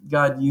there,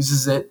 God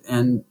uses it.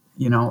 And,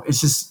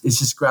 it's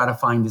just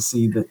gratifying to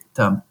see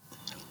that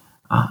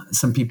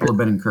some people have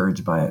been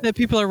encouraged by it. That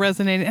people are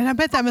resonating. And I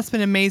bet that must have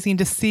been amazing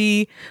to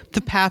see the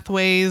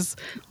pathways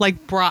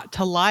brought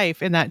to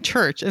life in that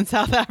church in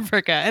South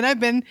Africa. And I've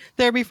been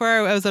there before.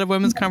 I was at a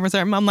women's conference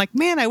there. I'm like,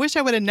 man, I wish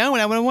I would have known.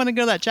 I would want to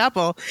go to that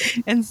chapel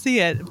and see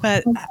it.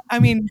 But I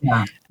mean,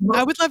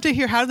 I would love to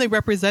hear how they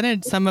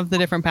represented some of the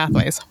different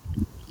pathways.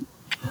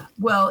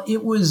 Well,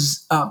 it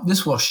was,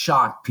 this will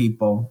shock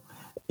people.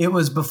 It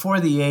was before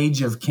the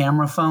age of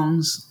camera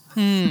phones.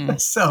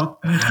 So,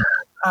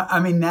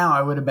 I mean, now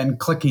I would have been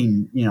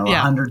clicking,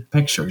 100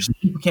 pictures.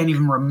 You can't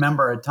even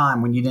remember a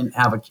time when you didn't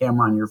have a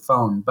camera on your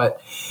phone.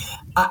 But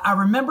I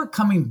remember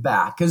coming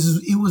back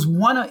because it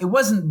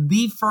wasn't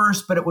the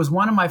first, but it was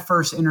one of my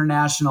first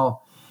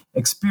international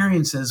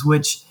experiences,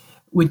 which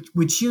when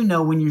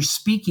you're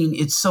speaking,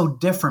 it's so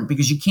different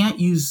because you can't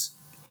use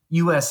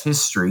U.S.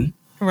 history.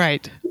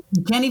 Right.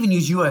 You can't even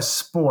use U.S.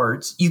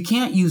 sports. You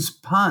can't use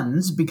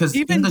puns because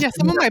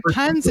some of my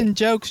puns and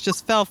jokes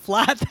just fell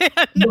flat. They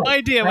had no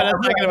idea what I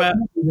was talking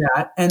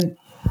about. And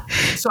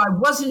so I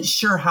wasn't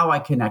sure how I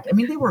connect. I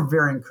mean, they were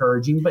very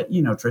encouraging, but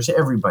Tricia,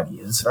 everybody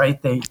is,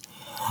 right?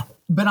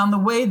 But on the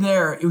way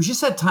there, it was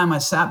just that time I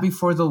sat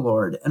before the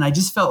Lord, and I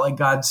just felt like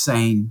God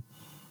saying,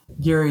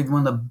 Gary,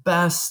 one of the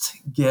best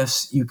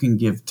gifts you can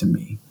give to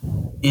me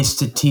is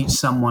to teach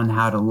someone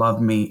how to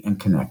love me and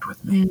connect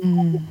with me.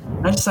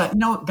 I just thought,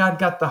 God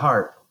got the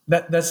heart.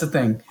 That's the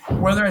thing.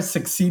 Whether I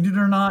succeeded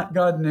or not,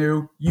 God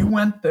knew. You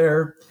went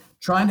there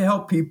trying to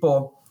help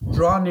people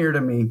draw near to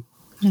me.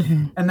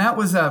 Mm-hmm. And that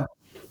was a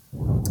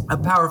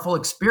powerful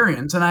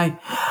experience. And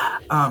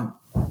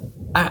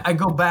I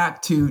go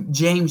back to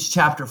James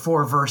chapter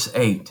 4, verse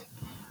 8,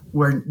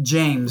 where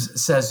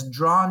James says,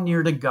 draw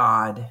near to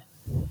God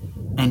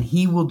and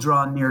he will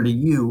draw near to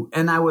you.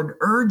 And I would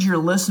urge your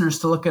listeners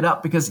to look it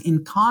up because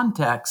in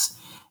context,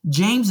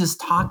 James is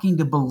talking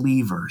to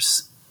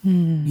believers.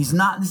 It's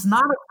not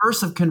a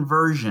verse of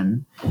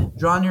conversion.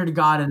 Draw near to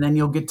God and then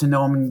you'll get to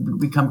know him and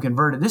become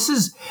converted. This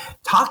is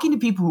talking to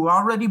people who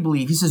already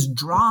believe. He says,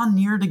 draw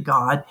near to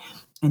God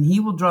and he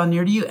will draw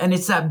near to you. And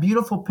it's that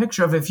beautiful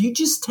picture of if you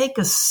just take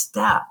a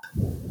step,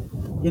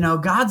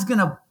 God's going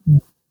to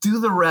do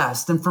the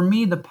rest. And for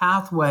me, the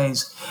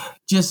pathways,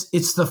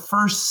 it's the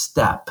first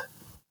step.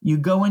 You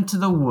go into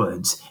the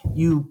woods,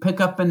 you pick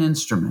up an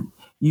instrument,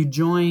 you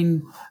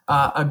join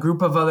a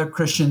group of other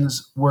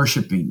Christians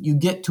worshiping, you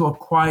get to a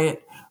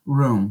quiet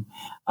room,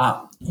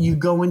 you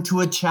go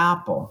into a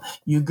chapel,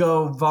 you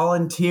go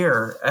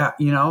volunteer, at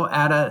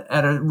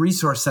a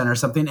resource center or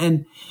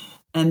something.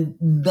 And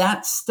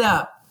that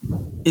step,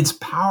 it's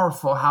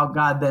powerful how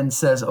God then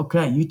says,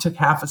 okay, you took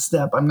half a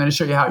step. I'm going to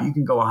show you how you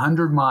can go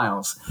 100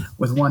 miles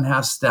with one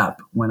half step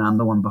when I'm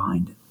the one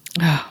behind it.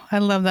 Oh, I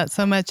love that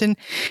so much. And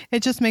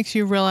it just makes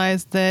you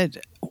realize that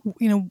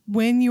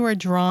when you are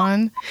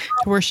drawn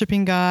to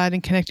worshiping God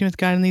and connecting with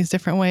God in these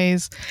different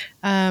ways,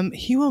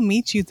 he will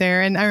meet you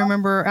there. And I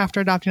remember after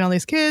adopting all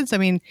these kids, I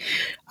mean,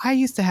 I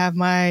used to have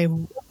my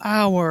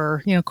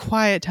hour,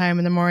 quiet time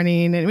in the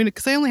morning, and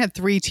because I only had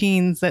 3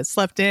 teens that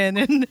slept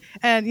in,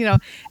 and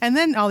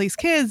then all these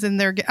kids, and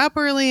they're up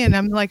early, and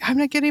I'm like, I'm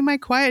not getting my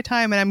quiet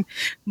time, and I'm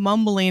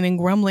mumbling and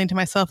grumbling to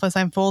myself as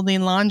I'm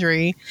folding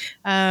laundry,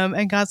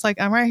 and God's like,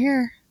 I'm right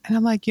here. And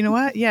I'm like, you know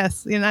what?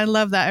 Yes. And I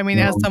love that. I mean,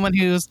 as someone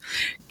who's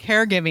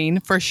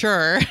caregiving for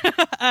sure,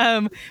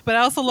 but I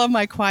also love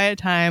my quiet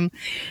time.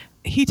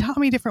 He taught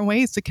me different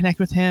ways to connect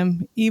with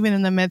him, even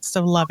in the midst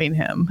of loving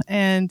him.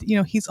 And,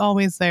 he's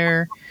always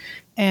there.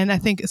 And I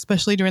think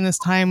especially during this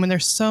time when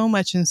there's so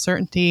much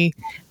uncertainty,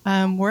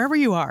 wherever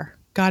you are,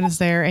 God is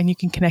there and you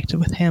can connect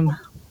with him.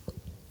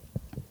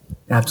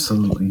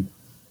 Absolutely.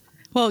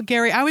 Well,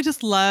 Gary, I would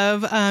just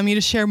love you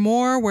to share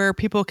more where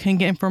people can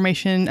get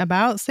information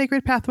about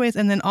Sacred Pathways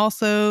and then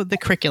also the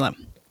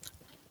curriculum.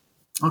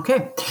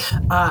 Okay.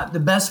 The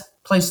best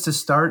place to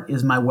start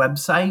is my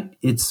website.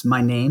 It's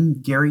my name,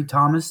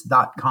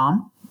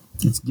 GaryThomas.com.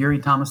 It's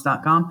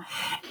GaryThomas.com.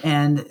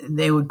 And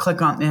they would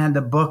click on, they had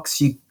the books.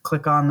 You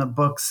click on the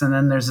books, and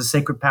then there's a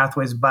Sacred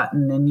Pathways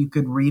button, and you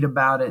could read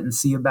about it and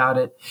see about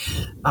it.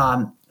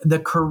 The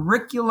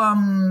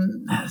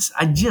curriculum,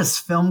 I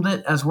just filmed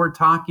it as we're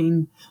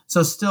talking,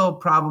 so still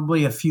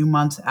probably a few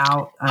months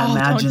out, I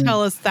imagine. Don't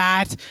tell us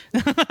that.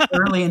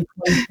 Early in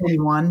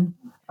 2021,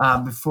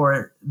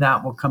 before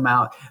that will come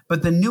out.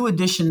 But the new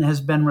edition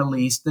has been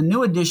released. The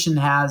new edition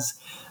has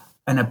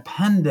an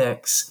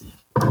appendix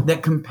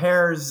that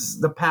compares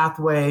the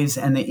pathways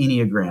and the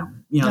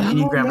Enneagram. The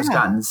Enneagram has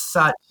gotten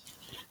such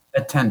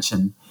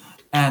attention.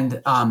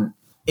 And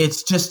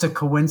it's just a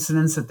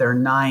coincidence that there are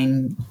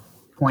 9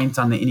 points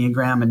on the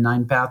Enneagram and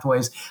 9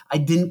 pathways. I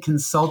didn't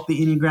consult the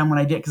Enneagram when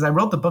I did, because I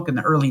wrote the book in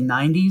the early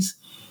 90s.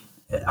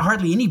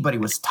 Hardly anybody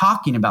was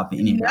talking about the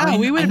Enneagram. No,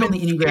 we would have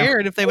been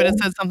scared if they would have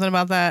said something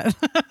about that.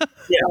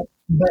 Yeah,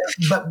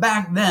 but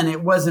back then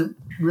it wasn't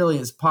really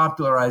as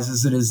popularized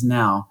as it is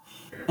now.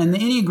 And the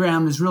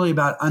Enneagram is really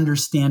about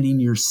understanding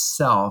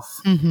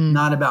yourself,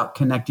 not about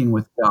connecting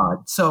with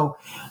God. So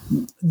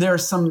there are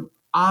some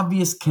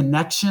obvious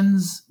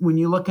connections when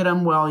you look at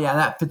them. Well, yeah,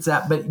 that fits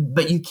that,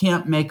 but you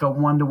can't make a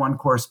one-to-one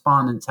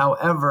correspondence.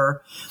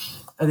 However,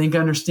 I think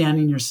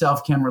understanding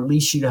yourself can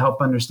release you to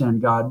help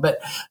understand God. But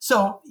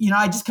so,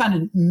 I just kind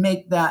of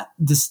make that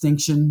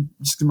distinction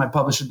just because my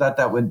publisher thought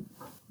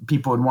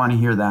people would want to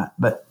hear that.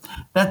 But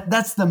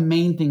that's the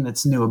main thing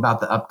that's new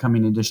about the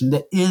upcoming edition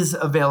that is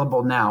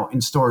available now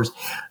in stores.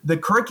 The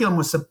curriculum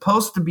was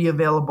supposed to be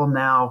available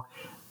now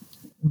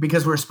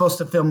because we were supposed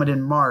to film it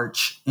in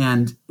March,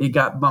 and it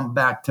got bumped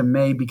back to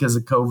May because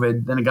of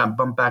COVID. Then it got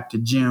bumped back to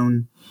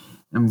June,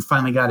 and we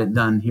finally got it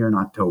done here in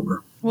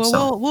October. Well,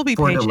 so, we'll be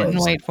patient and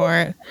wait for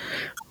it.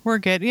 We're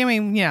good. I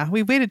mean, yeah,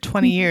 we waited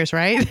 20 years,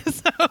 right?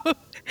 So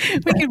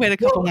we could wait a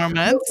couple more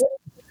months.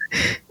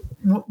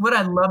 What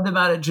I loved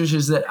about it, Trish,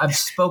 is that I've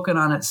spoken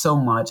on it so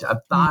much.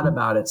 I've thought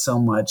about it so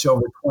much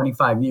over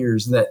 25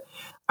 years that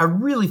I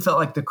really felt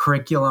like the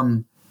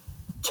curriculum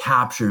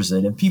captures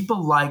it. And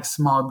people like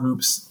small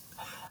groups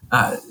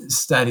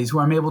studies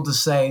where I'm able to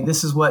say,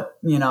 this is what,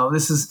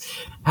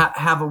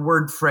 have a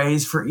word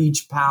phrase for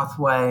each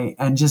pathway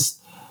and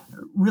just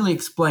really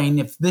explain,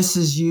 if this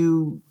is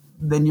you,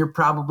 then you're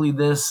probably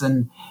this,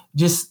 and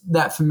just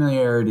that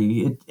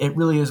familiarity. It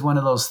really is one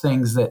of those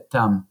things that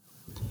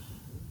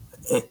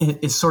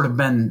it's sort of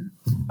been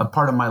a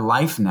part of my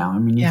life now. I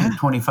mean, you think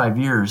 25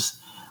 years,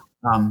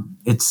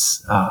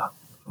 it's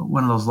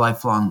one of those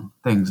lifelong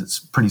things. It's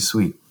pretty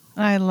sweet.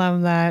 I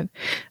love that.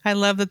 I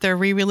love that they're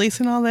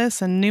re-releasing all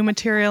this and new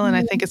material, and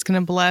I think it's going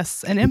to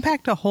bless and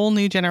impact a whole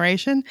new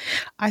generation.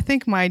 I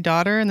think my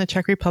daughter in the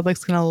Czech Republic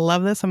is going to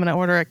love this. I'm going to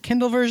order a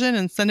Kindle version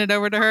and send it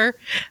over to her.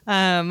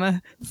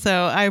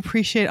 So I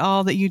appreciate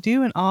all that you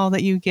do and all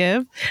that you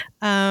give.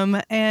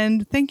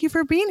 And thank you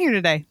for being here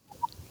today.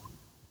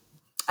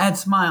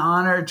 It's my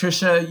honor,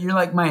 Tricia. You're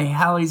like my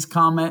Halley's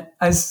Comet.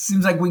 It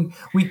seems like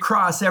we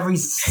cross every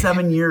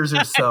 7 years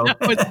or so.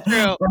 It's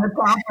true. When the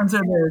conference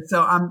are there.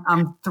 So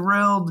I'm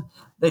thrilled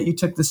that you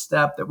took the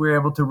step, that we were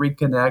able to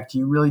reconnect.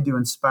 You really do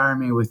inspire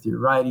me with your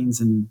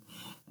writings and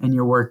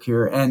your work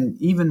here, and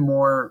even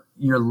more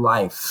your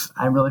life.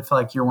 I really feel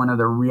like you're one of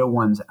the real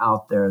ones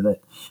out there. That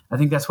I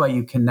think that's why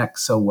you connect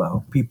so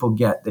well. People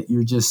get that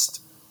you're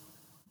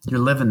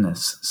living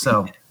this.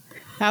 So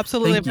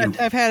absolutely.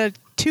 I've had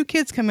 2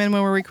 kids come in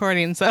when we're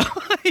recording, so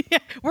yeah,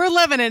 we're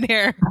living it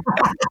here.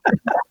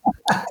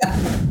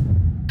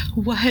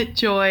 What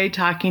joy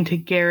talking to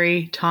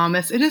Gary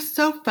Thomas. It is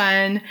so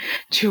fun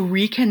to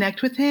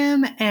reconnect with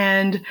him.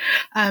 And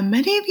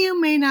many of you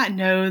may not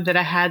know that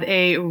I had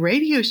a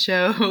radio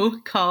show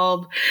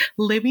called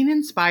Living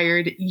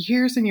Inspired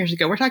years and years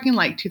ago. We're talking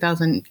like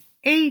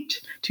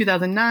 2008,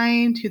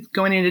 2009,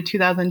 going into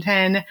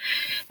 2010.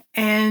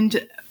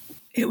 And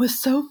it was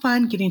so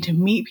fun getting to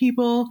meet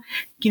people,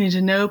 getting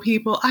to know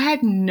people. I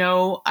had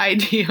no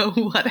idea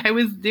what I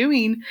was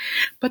doing.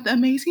 But the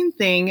amazing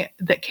thing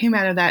that came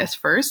out of that is,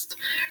 first,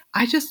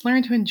 I just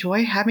learned to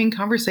enjoy having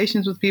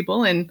conversations with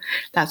people. And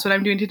that's what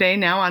I'm doing today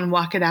now on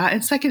Walk It Out.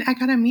 And second, I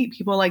got to meet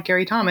people like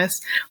Gary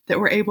Thomas that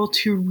were able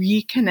to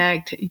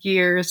reconnect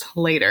years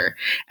later.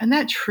 And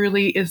that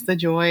truly is the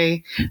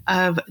joy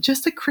of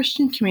just a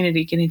Christian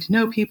community, getting to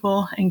know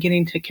people and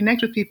getting to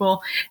connect with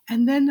people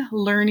and then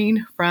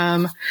learning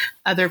from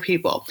other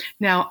people.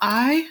 Now,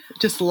 I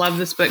just love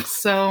this book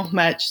so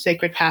much,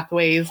 Sacred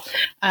Pathways.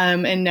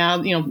 And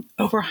now,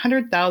 over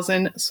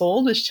 100,000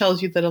 sold, which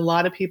tells you that a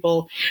lot of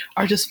people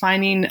are just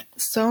finding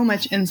so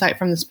much insight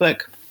from this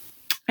book.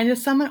 And to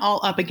sum it all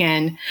up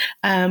again,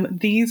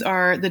 these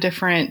are the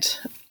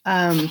different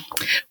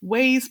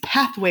pathways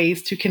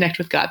to connect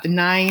with God, the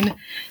 9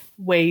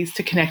 ways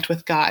to connect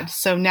with God.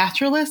 So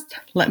naturalist,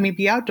 let me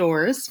be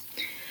outdoors.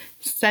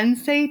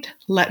 Sensate,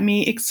 let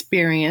me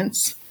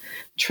experience.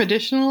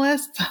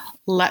 Traditionalist,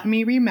 let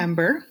me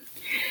remember.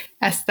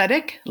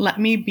 Aesthetic, let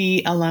me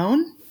be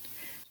alone.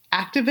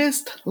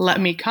 Activist, let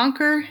me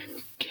conquer.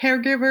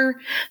 Caregiver,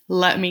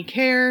 let me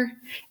care.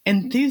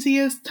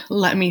 Enthusiast,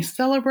 let me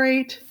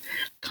celebrate.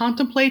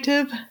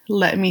 Contemplative,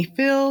 let me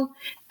feel.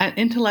 And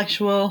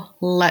intellectual,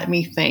 let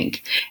me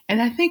think.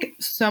 And I think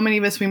so many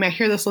of us, we might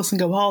hear this list and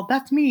go, well,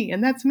 that's me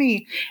and that's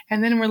me.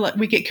 And then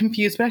we get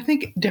confused. But I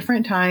think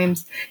different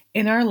times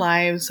in our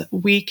lives,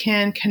 we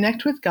can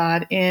connect with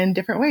God in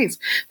different ways.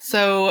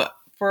 So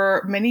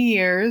for many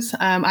years,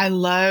 I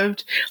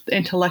loved the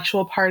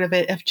intellectual part of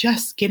it, of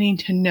just getting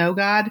to know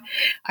God.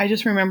 I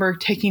just remember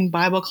taking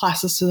Bible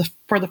classes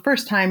for the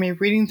first time and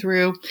reading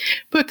through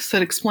books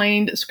that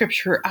explained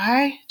scripture.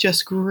 I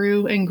just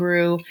grew and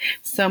grew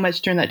so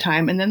much during that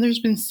time. And then there's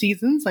been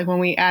seasons, like when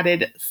we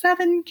added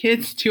 7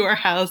 kids to our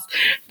house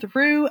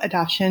through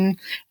adoption.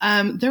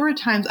 There were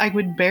times I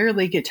would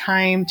barely get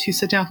time to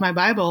sit down with my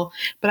Bible,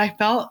 but I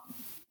felt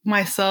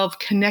myself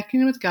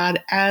connecting with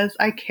God as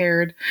I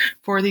cared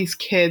for these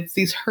kids,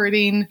 these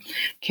hurting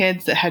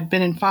kids that had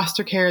been in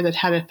foster care, that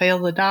had a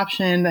failed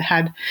adoption, that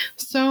had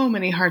so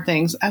many hard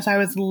things. As I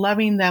was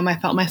loving them, I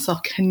felt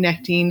myself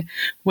connecting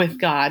with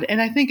God.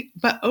 And I think,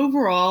 but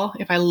overall,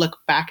 if I look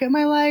back at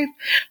my life,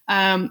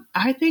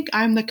 I think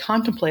I'm the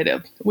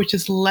contemplative, which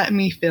is let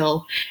me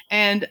feel.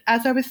 And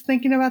as I was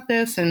thinking about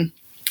this and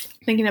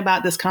thinking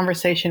about this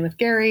conversation with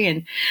Gary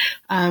and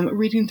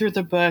reading through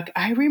the book,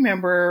 I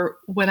remember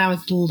when I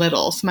was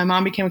little. So my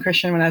mom became a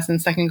Christian when I was in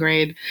 2nd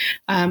grade.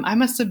 I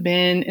must have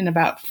been in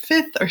about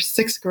 5th or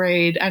 6th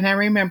grade. And I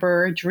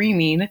remember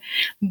dreaming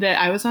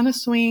that I was on a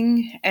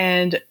swing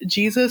and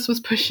Jesus was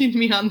pushing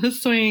me on the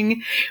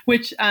swing,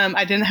 which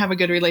I didn't have a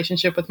good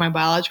relationship with my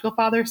biological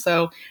father.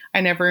 So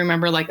I never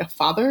remember like a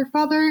father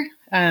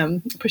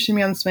pushing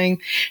me on the swing,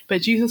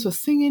 but Jesus was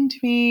singing to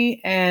me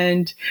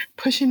and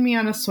pushing me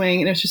on a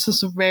swing. And it was just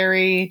this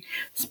very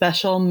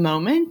special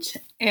moment.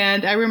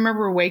 And I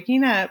remember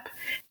waking up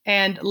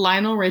and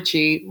Lionel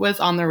Richie was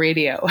on the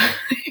radio.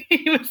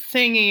 He was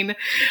singing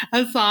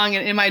a song,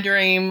 and in my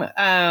dream,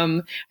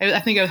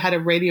 I think I had a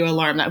radio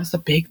alarm. That was a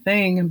big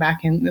thing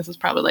back in, this was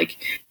probably like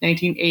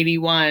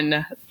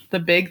 1981. The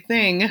big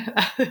thing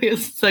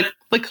is like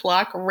the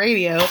clock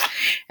radio,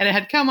 and it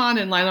had come on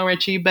in Lionel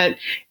Richie. But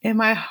in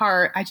my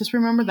heart, I just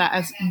remember that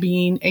as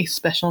being a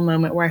special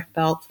moment where I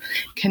felt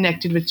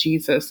connected with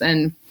Jesus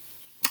and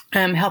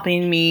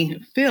helping me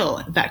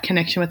feel that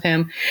connection with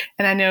him.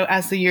 And I know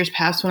as the years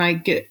pass, when I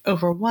get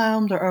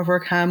overwhelmed or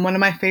overcome, one of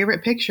my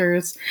favorite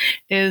pictures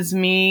is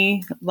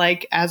me,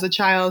 like as a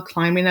child,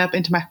 climbing up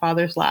into my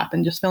father's lap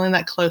and just feeling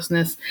that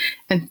closeness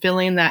and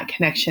feeling that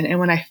connection. And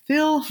when I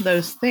feel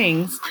those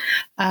things,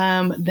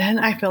 then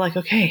I feel like,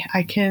 okay,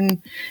 I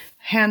can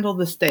handle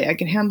this day. I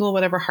can handle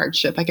whatever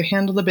hardship. I can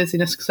handle the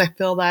busyness because I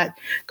feel that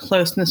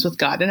closeness with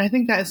God. And I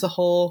think that is the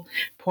whole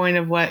point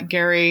of what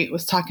Gary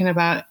was talking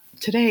about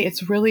today.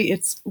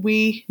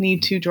 We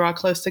need to draw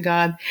close to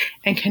God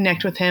and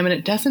connect with him. And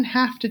it doesn't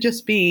have to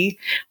just be,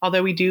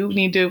 although we do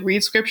need to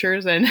read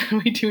scriptures and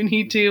we do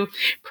need to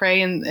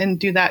pray and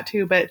do that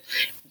too. But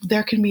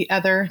there can be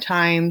other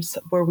times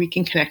where we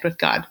can connect with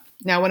God.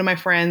 Now, one of my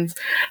friends,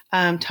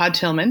 Todd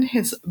Tillman,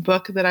 his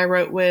book that I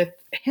wrote with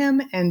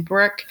him and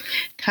Brooke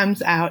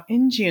comes out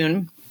in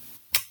June.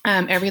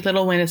 Every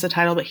Little Win is the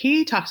title, but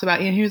he talks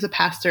about, he was a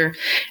pastor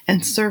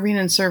and serving,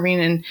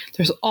 and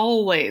there's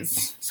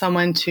always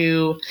someone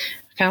to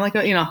kind of like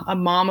a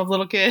mom of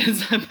little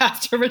kids, a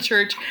pastor of a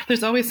church.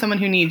 There's always someone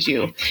who needs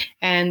you,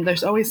 and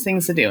there's always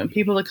things to do and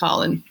people to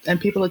call and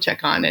people to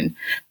check on.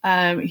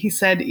 And he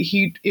said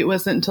it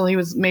wasn't until he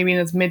was maybe in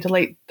his mid to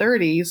late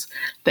 30s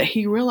that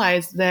he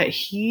realized that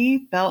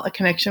he felt a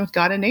connection with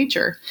God and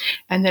nature,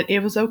 and that it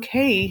was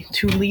okay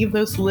to leave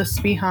those lists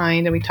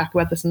behind. And we talk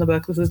about this in the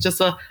book. This is just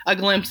a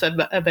glimpse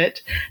of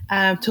it,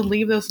 to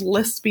leave those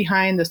lists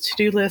behind, those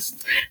to-do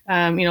lists,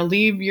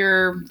 leave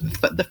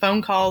the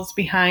phone calls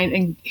behind,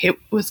 and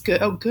was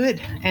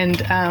good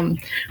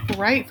and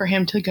right for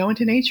him to go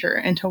into nature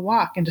and to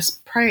walk and to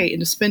pray and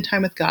to spend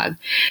time with God.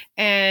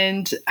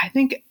 And I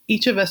think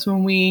each of us,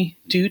 when we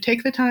do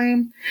take the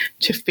time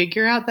to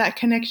figure out that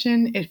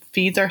connection, it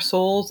feeds our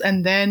souls,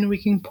 and then we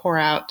can pour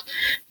out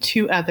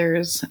to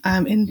others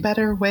in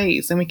better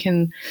ways, and we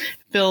can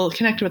feel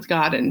connected with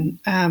God and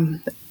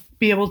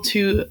be able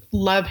to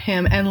love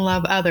him and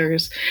love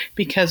others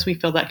because we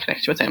feel that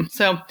connection with him.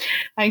 So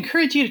I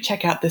encourage you to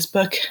check out this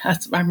book.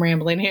 I'm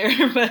rambling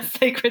here, but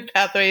Sacred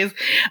Pathways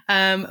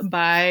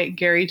by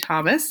Gary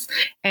Thomas.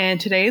 And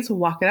today's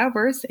Walk It Out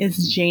verse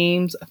is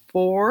James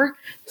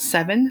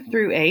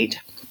 4:7-8.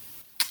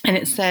 And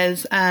it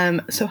says,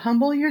 so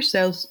humble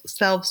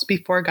yourselves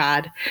before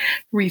God,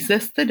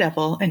 resist the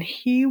devil, and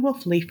he will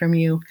flee from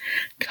you.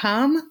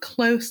 Come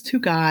close to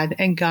God,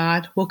 and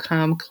God will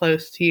come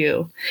close to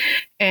you.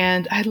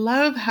 And I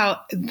love how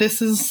this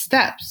is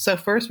steps. So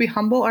first we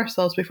humble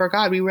ourselves before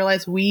God. We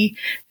realize we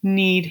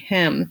need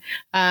him.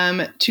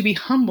 To be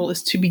humble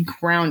is to be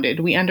grounded.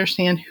 We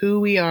understand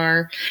who we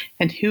are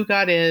and who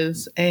God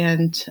is.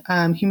 And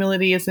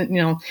humility isn't,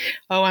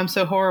 oh, I'm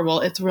so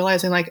horrible. It's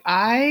realizing like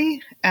I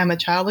am a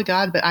child of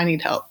God, but I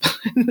need help.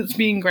 It's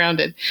being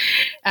grounded.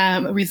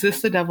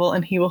 Resist the devil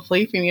and he will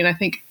flee from you. And I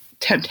think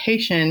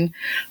temptation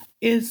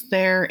is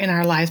there in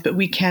our lives, but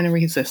we can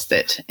resist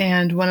it.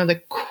 And one of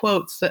the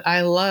quotes that I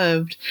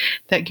loved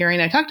that Gary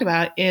and I talked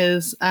about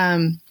is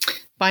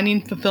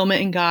finding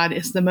fulfillment in God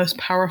is the most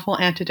powerful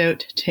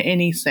antidote to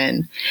any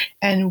sin.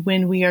 And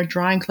when we are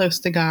drawing close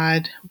to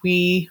God,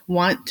 we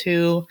want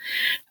to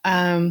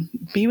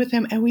be with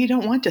him and we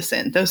don't want to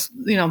sin. Those,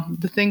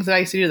 the things that I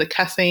used to do, the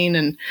cussing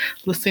and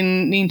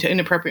listening to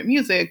inappropriate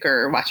music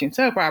or watching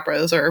soap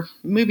operas or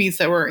movies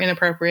that were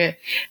inappropriate,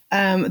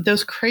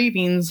 those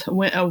cravings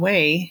went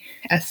away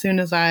as soon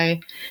as I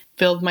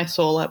filled my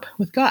soul up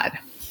with God.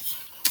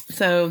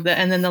 So,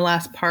 and then the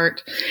last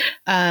part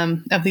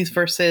of these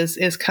verses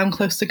is come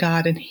close to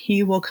God and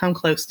he will come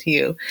close to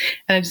you.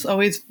 And I just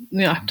always,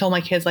 I've told my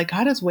kids, like,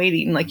 God is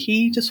waiting. Like,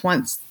 he just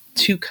wants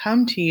to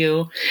come to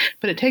you,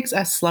 but it takes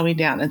us slowing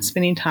down and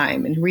spending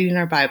time and reading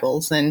our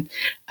Bibles and,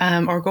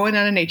 or going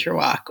on a nature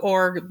walk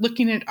or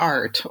looking at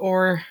art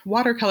or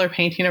watercolor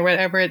painting or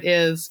whatever it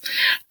is.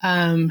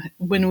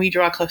 When we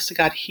draw close to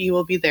God, he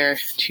will be there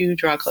to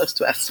draw close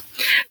to us.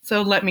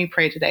 So let me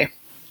pray today.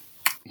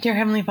 Dear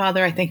Heavenly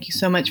Father, I thank you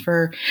so much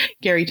for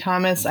Gary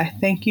Thomas. I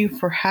thank you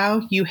for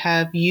how you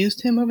have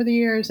used him over the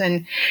years.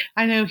 And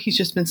I know he's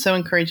just been so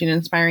encouraging and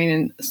inspiring.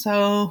 And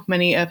so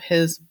many of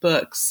his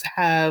books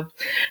have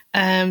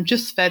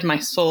just fed my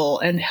soul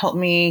and helped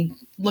me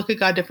look at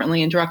God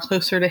differently and draw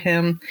closer to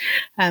him.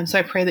 So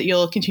I pray that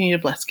you'll continue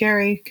to bless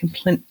Gary,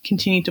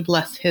 continue to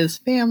bless his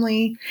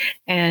family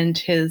and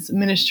his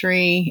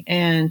ministry,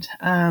 and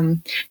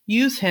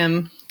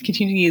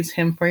continue to use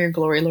him for your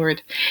glory,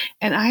 Lord.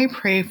 And I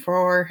pray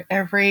for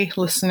every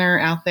listener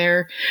out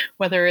there,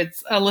 whether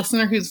it's a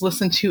listener who's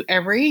listened to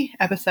every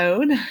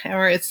episode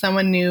or it's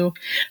someone new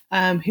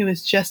who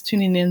is just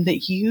tuning in,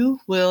 that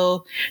you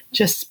will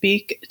just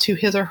speak to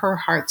his or her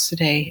hearts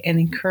today and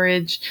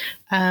encourage,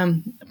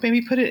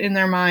 maybe put it in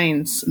their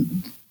minds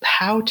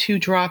how to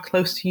draw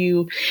close to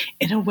you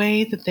in a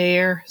way that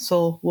their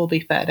soul will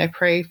be fed. I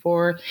pray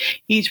for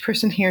each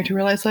person here to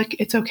realize, like,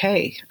 it's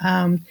okay.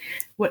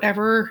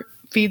 Whatever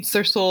feeds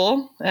their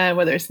soul,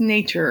 whether it's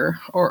nature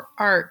or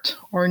art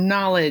or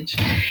knowledge,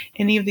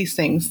 any of these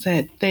things,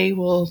 that they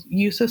will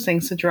use those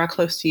things to draw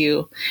close to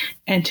you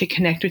and to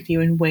connect with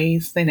you in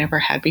ways they never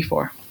had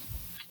before.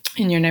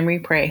 In your name we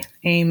pray.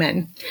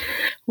 Amen.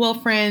 Well,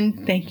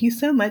 friend, thank you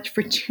so much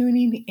for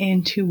tuning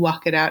in to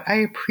Walk It Out. I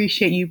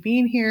appreciate you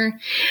being here.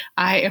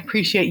 I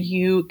appreciate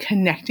you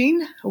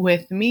connecting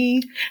with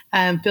me.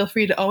 Feel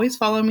free to always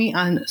follow me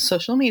on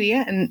social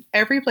media, and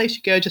every place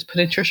you go, just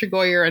put in Trisha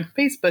Goyer on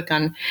Facebook,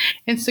 on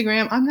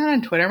Instagram. I'm not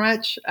on Twitter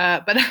much,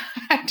 but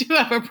I do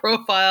have a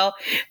profile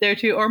there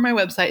too, or my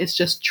website is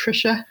just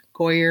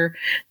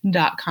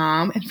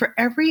TrishaGoyer.com. And for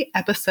every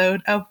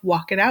episode of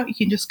Walk It Out, you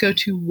can just go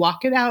to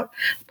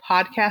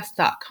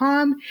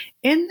walkitoutpodcast.com.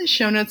 In the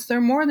show notes, there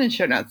are more than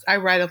show notes. I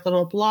write a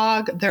little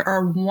blog. There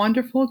are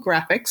wonderful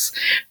graphics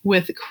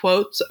with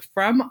quotes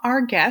from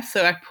our guests.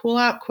 So I pull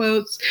out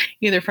quotes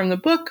either from the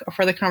book or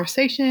for the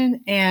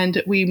conversation,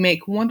 and we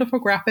make wonderful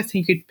graphics.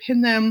 You could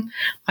pin them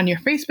on your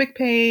Facebook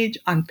page,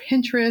 on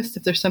Pinterest.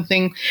 If there's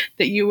something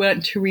that you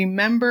want to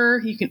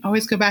remember, you can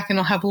always go back and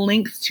I'll have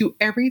links to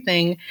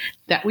everything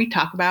that we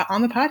talk about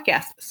on the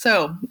podcast.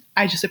 So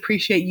I just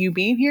appreciate you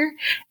being here,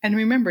 and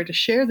remember to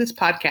share this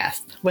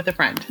podcast with a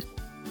friend.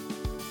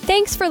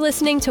 Thanks for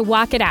listening to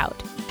Walk It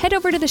Out. Head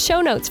over to the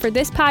show notes for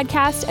this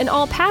podcast and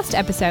all past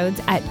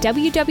episodes at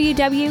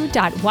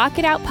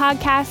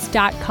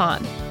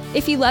www.walkitoutpodcast.com.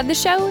 If you love the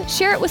show,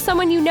 share it with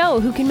someone you know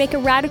who can make a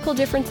radical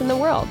difference in the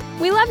world.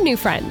 We love new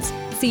friends.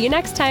 See you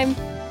next time.